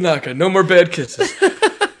could use Banaka. No more bad kisses.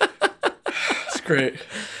 It's great.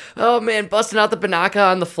 Oh, man, busting out the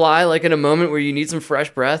Banaka on the fly, like in a moment where you need some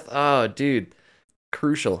fresh breath. Oh, dude.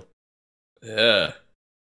 Crucial. Yeah.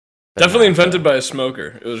 Definitely invented by a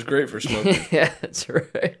smoker. It was great for smoking. Yeah, that's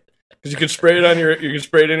right. Because you could spray it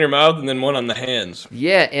in your mouth and then one on the hands.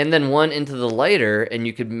 Yeah, and then one into the lighter, and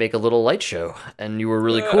you could make a little light show, and you were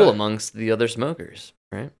really cool amongst the other smokers,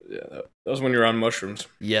 right? Yeah, that was when you were on mushrooms.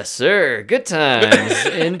 Yes, sir. Good times,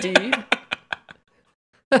 indeed.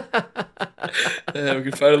 Yeah, we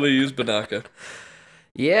could finally use Banaka.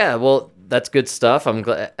 Yeah, well, that's good stuff. I'm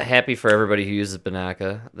happy for everybody who uses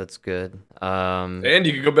Banaka. That's good. And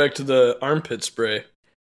you could go back to the armpit spray.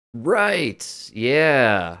 Right.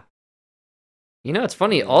 Yeah. It's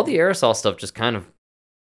funny. All the aerosol stuff just kind of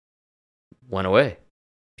went away.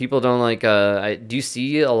 People don't like. Do you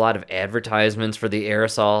see a lot of advertisements for the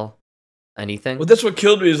aerosol? Anything? Well, that's what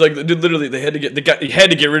killed me. Is like, dude, literally, they had to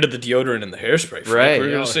get rid of the deodorant and the hairspray. Right.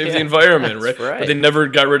 We're gonna save the environment, right? Right. But they never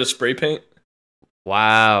got rid of spray paint.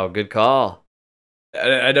 Wow, good call.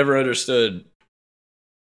 I never understood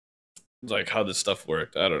like how this stuff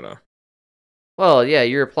worked. I don't know. Well, yeah,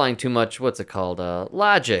 you're applying too much, what's it called,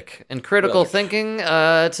 logic and critical thinking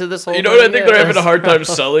to this whole You know what I thing? think they're having a hard time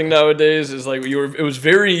selling nowadays is like it was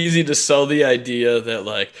very easy to sell the idea that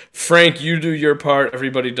like, Frank, you do your part,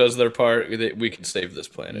 everybody does their part, we can save this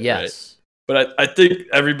planet. Yes. Right? But I think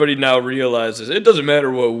everybody now realizes it doesn't matter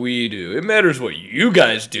what we do. It matters what you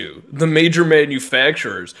guys do. The major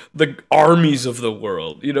manufacturers, the armies of the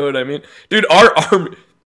world. You know what I mean? Dude, our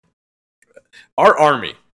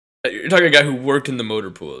army. You're talking a guy who worked in the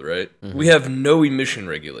motor pool, right? Mm-hmm. We have no emission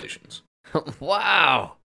regulations.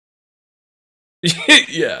 Wow.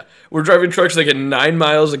 Yeah. We're driving trucks that get 9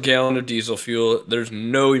 miles a gallon of diesel fuel. There's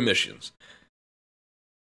no emissions.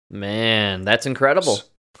 Man, that's incredible.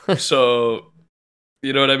 So,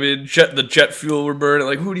 you know what I mean? The jet fuel we're burning.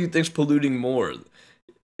 Like, who do you think's polluting more?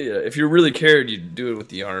 Yeah, if you really cared, you'd do it with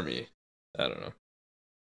the army. I don't know.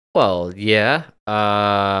 Well, yeah.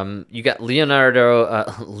 You got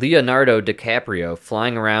Leonardo DiCaprio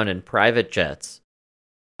flying around in private jets,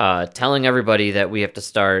 telling everybody that we have to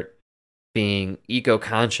start being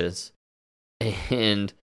eco-conscious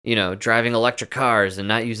and, driving electric cars and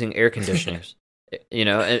not using air conditioners.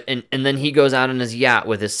 And then he goes out on his yacht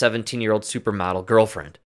with his 17-year-old supermodel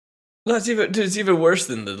girlfriend. No, it's even worse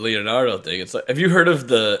than the Leonardo thing. It's like, have you heard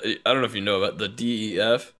of I don't know if you know about the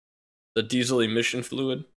DEF, the diesel emission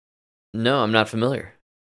fluid? No, I'm not familiar.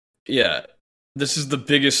 Yeah, this is the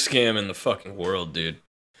biggest scam in the fucking world, dude.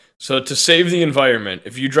 So to save the environment,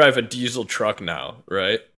 if you drive a diesel truck now,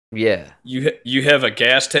 right? Yeah. You have a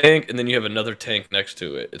gas tank and then you have another tank next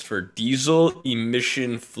to it. It's for diesel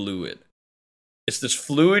emission fluid. It's this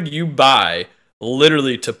fluid you buy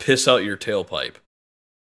literally to piss out your tailpipe.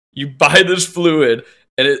 You buy this fluid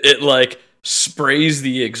and it like sprays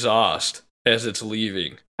the exhaust as it's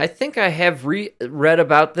leaving. I think I have read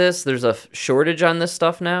about this. There's a shortage on this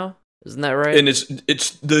stuff now. Isn't that right? And it's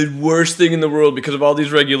the worst thing in the world because of all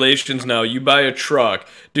these regulations now. You buy a truck.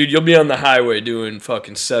 Dude, you'll be on the highway doing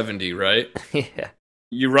fucking 70, right? Yeah.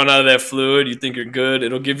 You run out of that fluid, you think you're good,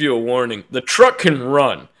 it'll give you a warning. The truck can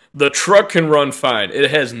run. The truck can run fine. It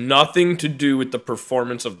has nothing to do with the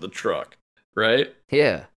performance of the truck, right?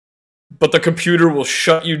 Yeah. But the computer will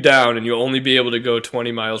shut you down and you'll only be able to go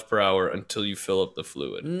 20 miles per hour until you fill up the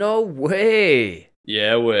fluid. No way.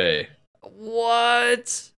 Yeah, way.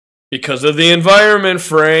 What? Because of the environment,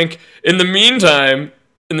 Frank. In the meantime,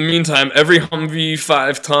 every Humvee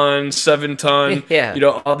 5-ton, 7-ton, yeah.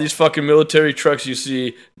 All these fucking military trucks you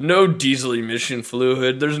see, no diesel emission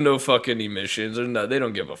fluid. There's no fucking emissions. They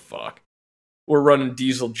don't give a fuck. We're running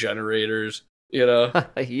diesel generators,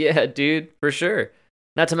 Yeah, dude, for sure.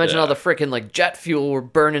 Not to mention all the freaking like jet fuel we're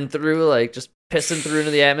burning through, like just pissing through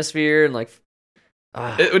into the atmosphere and like.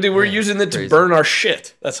 We're using it to burn our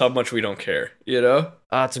shit. That's how much we don't care,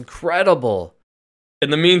 It's incredible. In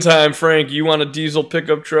the meantime, Frank, you want a diesel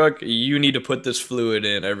pickup truck? You need to put this fluid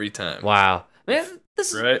in every time. Wow, man,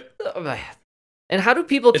 this right. And how do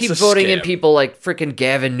people keep voting in people like freaking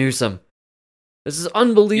Gavin Newsom? This is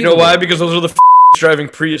unbelievable. You know why? Because those are the driving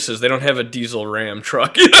Priuses. They don't have a diesel Ram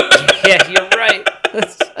truck. Yeah, you're right.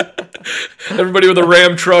 Everybody with a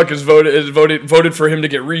Ram truck is voted for him to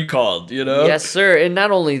get recalled, Yes, sir. And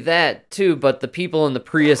not only that, too, but the people in the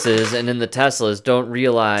Priuses and in the Teslas don't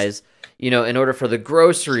realize, in order for the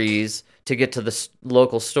groceries to get to the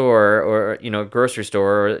local store or, grocery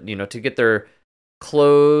store, or, to get their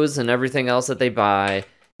clothes and everything else that they buy,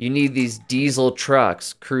 you need these diesel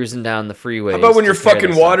trucks cruising down the freeway. How about when your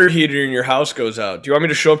fucking water heater in your house goes out? Do you want me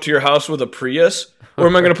to show up to your house with a Prius? Or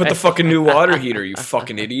am I going to put the fucking new water heater, you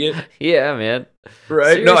fucking idiot? Yeah, man.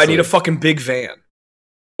 Right? Seriously. No, I need a fucking big van.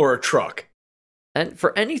 Or a truck. And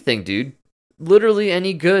for anything, dude. Literally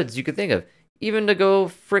any goods you could think of. Even to go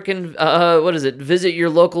frickin', visit your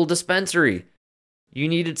local dispensary. You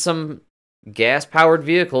needed some gas-powered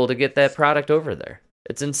vehicle to get that product over there.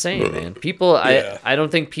 It's insane, man. People, yeah. I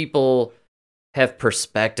don't think people have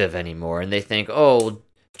perspective anymore. And they think, oh,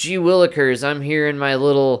 gee willikers, I'm here in my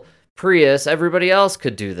little Prius, everybody else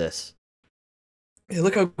could do this. Hey,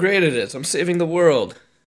 look how great it is. I'm saving the world.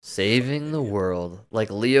 Saving the world. Like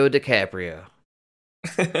Leo DiCaprio.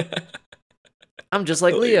 I'm just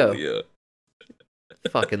like Leo.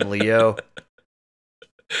 Fucking Leo.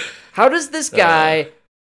 How does this guy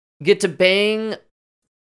get to bang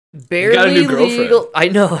barely legal? I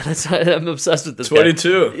know. I'm obsessed with this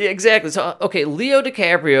 22. guy. Yeah, exactly. So, okay, Leo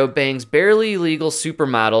DiCaprio bangs barely legal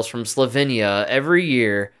supermodels from Slovenia every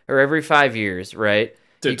year or every 5 years, right?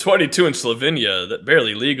 Dude, 22 in Slovenia, that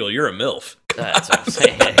barely legal. You're a MILF. That's what I'm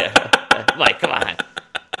saying. Like, come on.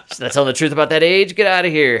 She's not telling the truth about that age. Get out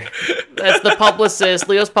of here. That's the publicist,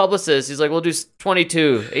 Leo's publicist. He's like, we'll do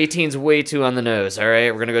 22. 18's way too on the nose. All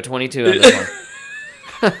right, we're gonna go 22 on this one.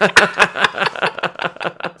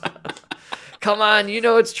 Come on, you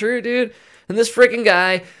know it's true, dude. And this freaking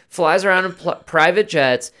guy flies around in private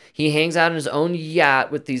jets. He hangs out in his own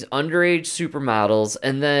yacht with these underage supermodels,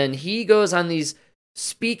 and then he goes on these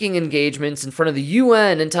speaking engagements in front of the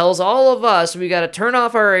UN and tells all of us we got to turn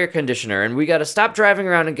off our air conditioner and we got to stop driving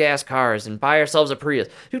around in gas cars and buy ourselves a Prius.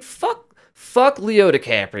 Dude, fuck Leo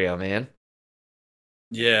DiCaprio, man.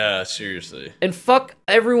 Yeah, seriously. And fuck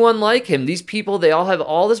everyone like him. These people, they all have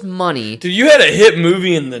all this money. Dude, you had a hit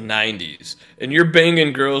movie in the 90s, and you're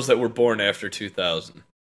banging girls that were born after 2000.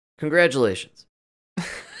 Congratulations.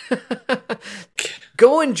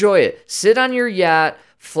 Go enjoy it. Sit on your yacht,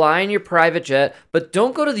 fly in your private jet, but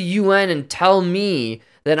don't go to the UN and tell me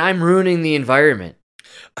that I'm ruining the environment.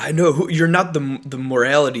 I know. You're not the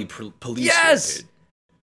morality police. Yes! Dude.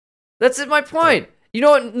 That's my point. You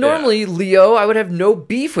know what? Normally, Leo, I would have no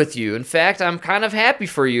beef with you. In fact, I'm kind of happy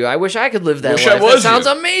for you. I wish I could live that life. That sounds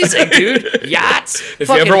amazing, dude. Yachts. If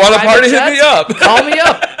you ever want to party, hit me up. Call me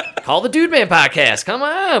up. Call the Dude Man podcast. Come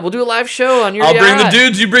on. We'll do a live show on your yacht. I'll bring the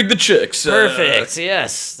dudes, you bring the chicks. Perfect.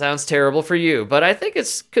 Yes. Sounds terrible for you, but I think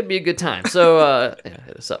could be a good time. So,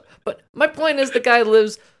 hit us up. But my point is the guy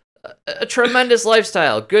lives a tremendous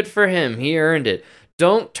lifestyle. Good for him. He earned it.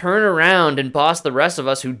 Don't turn around and boss the rest of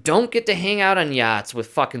us who don't get to hang out on yachts with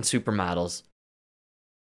fucking supermodels.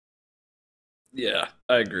 Yeah,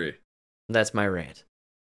 I agree. That's my rant.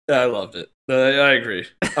 I loved it. I agree.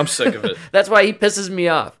 I'm sick of it. That's why he pisses me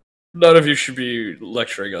off. None of you should be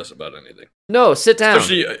lecturing us about anything. No, sit down.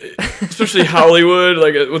 Especially Hollywood,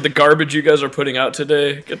 like with the garbage you guys are putting out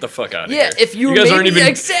today. Get the fuck out of here. Yeah, if you guys aren't even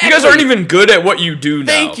exactly. You guys aren't even good at what you do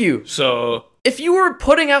now. Thank you. So if you were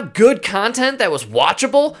putting out good content that was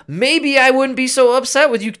watchable, maybe I wouldn't be so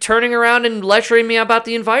upset with you turning around and lecturing me about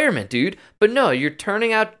the environment, dude. But no, you're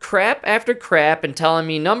turning out crap after crap and telling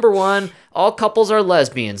me, number one, all couples are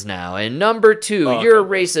lesbians now, and number two, you're a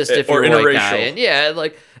racist if you're a white guy. And yeah,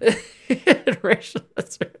 like interracial.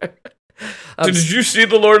 That's right. Did you see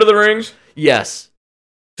The Lord of the Rings? Yes.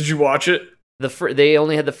 Did you watch it? They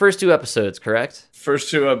only had the first 2 episodes, correct?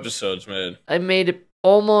 First 2 episodes, man. I made it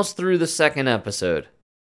almost through the second episode.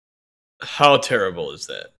 How terrible is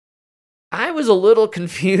that? I was a little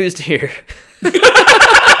confused here.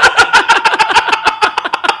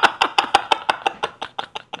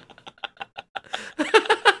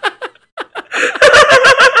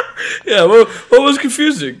 Yeah, well, what was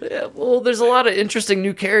confusing? Yeah, well, there's a lot of interesting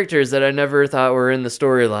new characters that I never thought were in the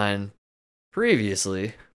storyline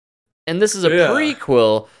previously. And this is a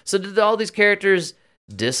prequel, so did all these characters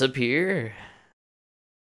disappear?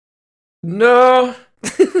 No.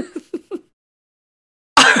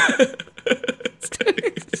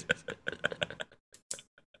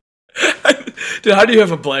 Dude, how do you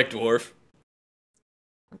have a black dwarf?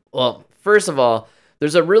 Well, first of all,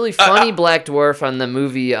 there's a really funny black dwarf on the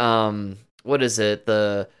movie, what is it?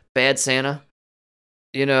 The Bad Santa?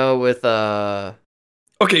 You know, with,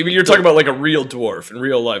 Okay, but you're talking about like a real dwarf in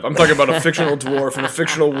real life. I'm talking about a fictional dwarf in a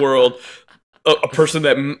fictional world. A person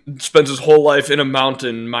that spends his whole life in a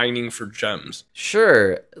mountain mining for gems.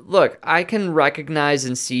 Sure. Look, I can recognize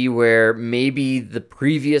and see where maybe the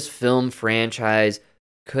previous film franchise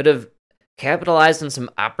could have capitalized on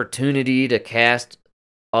some opportunity to cast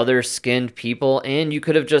other skinned people, and you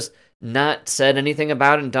could have just not said anything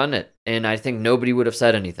about it and done it. And I think nobody would have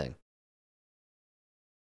said anything.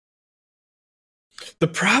 The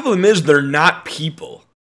problem is they're not people.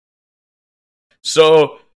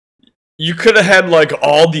 So you could have had like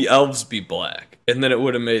all the elves be black, and then it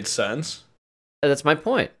would have made sense. That's my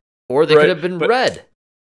point. Or they could have been red.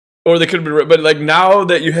 Or they could have been red. But like now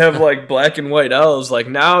that you have like black and white elves, like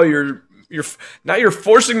now you're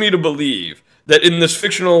forcing me to believe that in this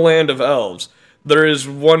fictional land of elves, there is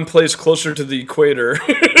one place closer to the equator,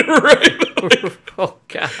 right? Like, oh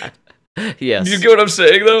God. Yes. Do you get what I'm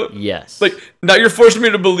saying, though? Yes. Like, now you're forcing me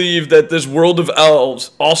to believe that this world of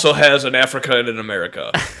elves also has an Africa and an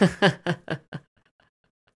America.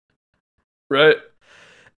 Right?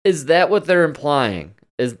 Is that what they're implying?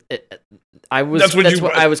 I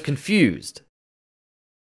was confused.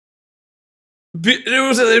 It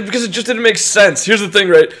was because it just didn't make sense. Here's the thing,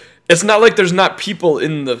 right? It's not like there's not people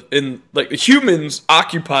in like humans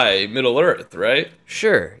occupy Middle Earth, right?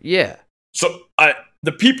 Sure, yeah. So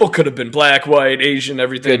the people could have been black, white, Asian,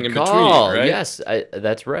 everything in between, right? Yes,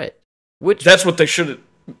 that's right. That's what they should have.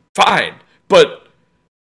 Fine, but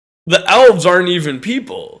the elves aren't even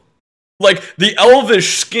people. Like the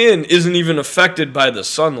elvish skin isn't even affected by the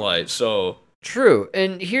sunlight, so True.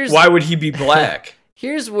 And here's Why would he be black?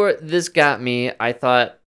 Here's where this got me. I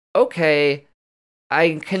thought, okay,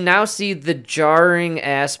 I can now see the jarring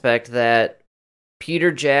aspect that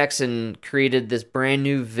Peter Jackson created this brand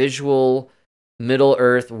new visual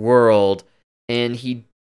Middle-earth world, and he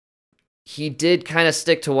did kind of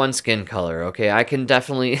stick to one skin color. Okay, I can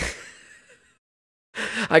definitely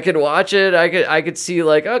I could watch it. I could see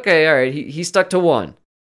like, okay, all right, he stuck to one.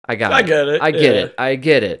 I get it. I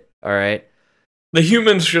get it. All right. The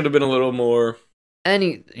humans should have been a little more.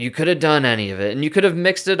 You could have done any of it, and you could have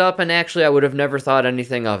mixed it up, and actually I would have never thought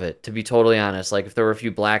anything of it, to be totally honest. Like if there were a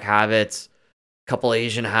few black hobbits, a couple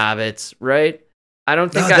Asian hobbits, right? I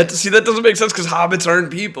don't think that doesn't make sense because hobbits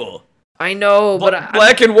aren't people. I know, but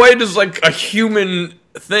black and white is like a human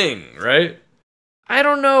thing, right? I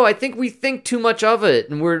don't know. I think we think too much of it,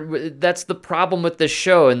 and that's the problem with this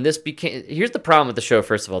show. And here's the problem with the show.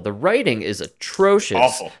 First of all, the writing is atrocious.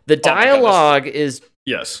 Awful. The dialogue is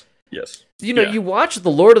yes. You watch The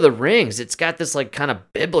Lord of the Rings. It's got this like kind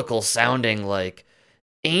of biblical sounding like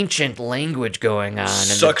ancient language going on, and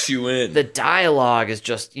sucks you in. The dialogue is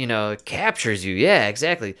just captures you. Yeah,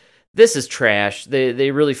 exactly. This is trash.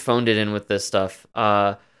 They really phoned it in with this stuff.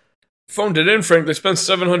 Phoned it in, Frank. They spent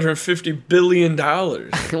 $750 billion.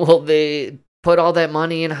 Well, they put all that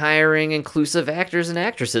money in hiring inclusive actors and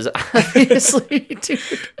actresses, obviously, dude.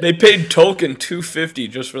 They paid Tolkien $250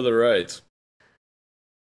 just for the rights.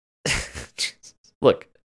 Look,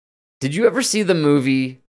 did you ever see the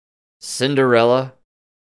movie Cinderella?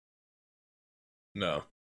 No.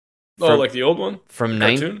 Like the old one? From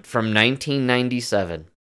 1997.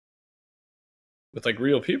 With like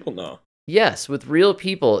real people? No. Yes, with real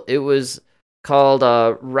people. It was called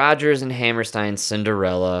Rodgers and Hammerstein's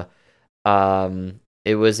Cinderella.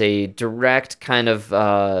 It was a direct kind of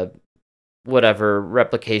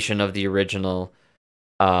replication of the original.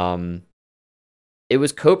 It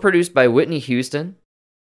was co-produced by Whitney Houston,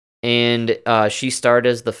 and she starred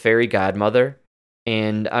as the fairy godmother.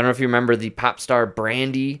 And I don't know if you remember the pop star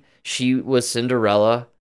Brandy. She was Cinderella.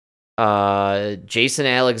 Jason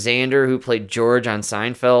Alexander, who played George on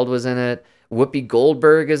Seinfeld, was in it. Whoopi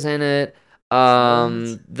Goldberg is in it.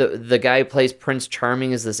 The guy who plays Prince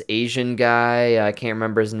Charming is this Asian guy. I can't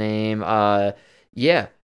remember his name. Yeah.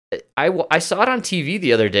 I saw it on TV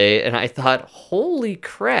the other day, and I thought, holy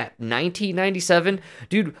crap, 1997?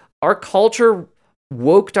 Dude, our culture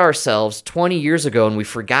woked ourselves 20 years ago, and we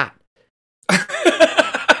forgot.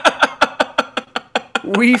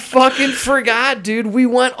 We fucking forgot, dude. We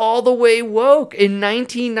went all the way woke in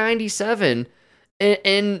 1997, and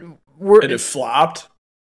it flopped.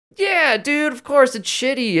 Yeah, dude. Of course, it's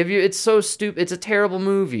shitty. It's so stupid. It's a terrible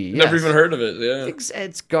movie. Never even heard of it. Yeah,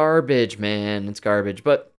 it's garbage, man. It's garbage.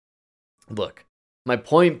 But look, my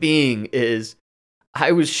point being is,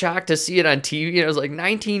 I was shocked to see it on TV, and I was like,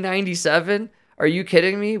 1997. Are you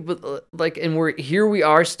kidding me? But like, and we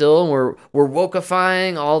are still, and we're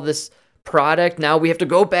wokeifying all this product. Now we have to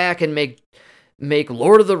go back and make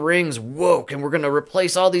Lord of the Rings woke, and we're going to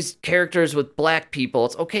replace all these characters with black people.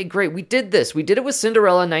 It's okay, great. We did this. We did it with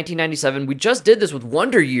Cinderella in 1997. We just did this with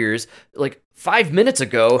Wonder Years like 5 minutes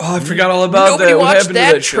ago. Oh, I forgot all about that. Nobody what watched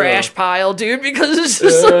that show? Trash pile, dude, because it's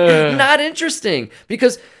just like not interesting.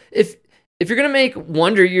 Because if you're going to make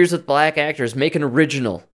Wonder Years with black actors, make an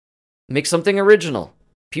original. Make something original.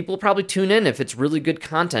 People will probably tune in if it's really good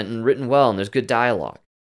content and written well and there's good dialogue.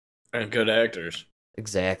 And good actors.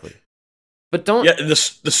 Exactly. But don't... Yeah, the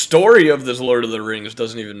story of this Lord of the Rings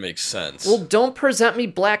doesn't even make sense. Well, don't present me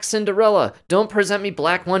Black Cinderella. Don't present me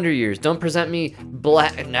Black Wonder Years. Don't present me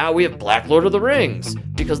Black... Now we have Black Lord of the Rings.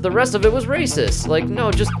 Because the rest of it was racist. Like, no,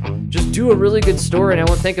 just do a really good story and I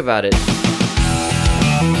won't think about it.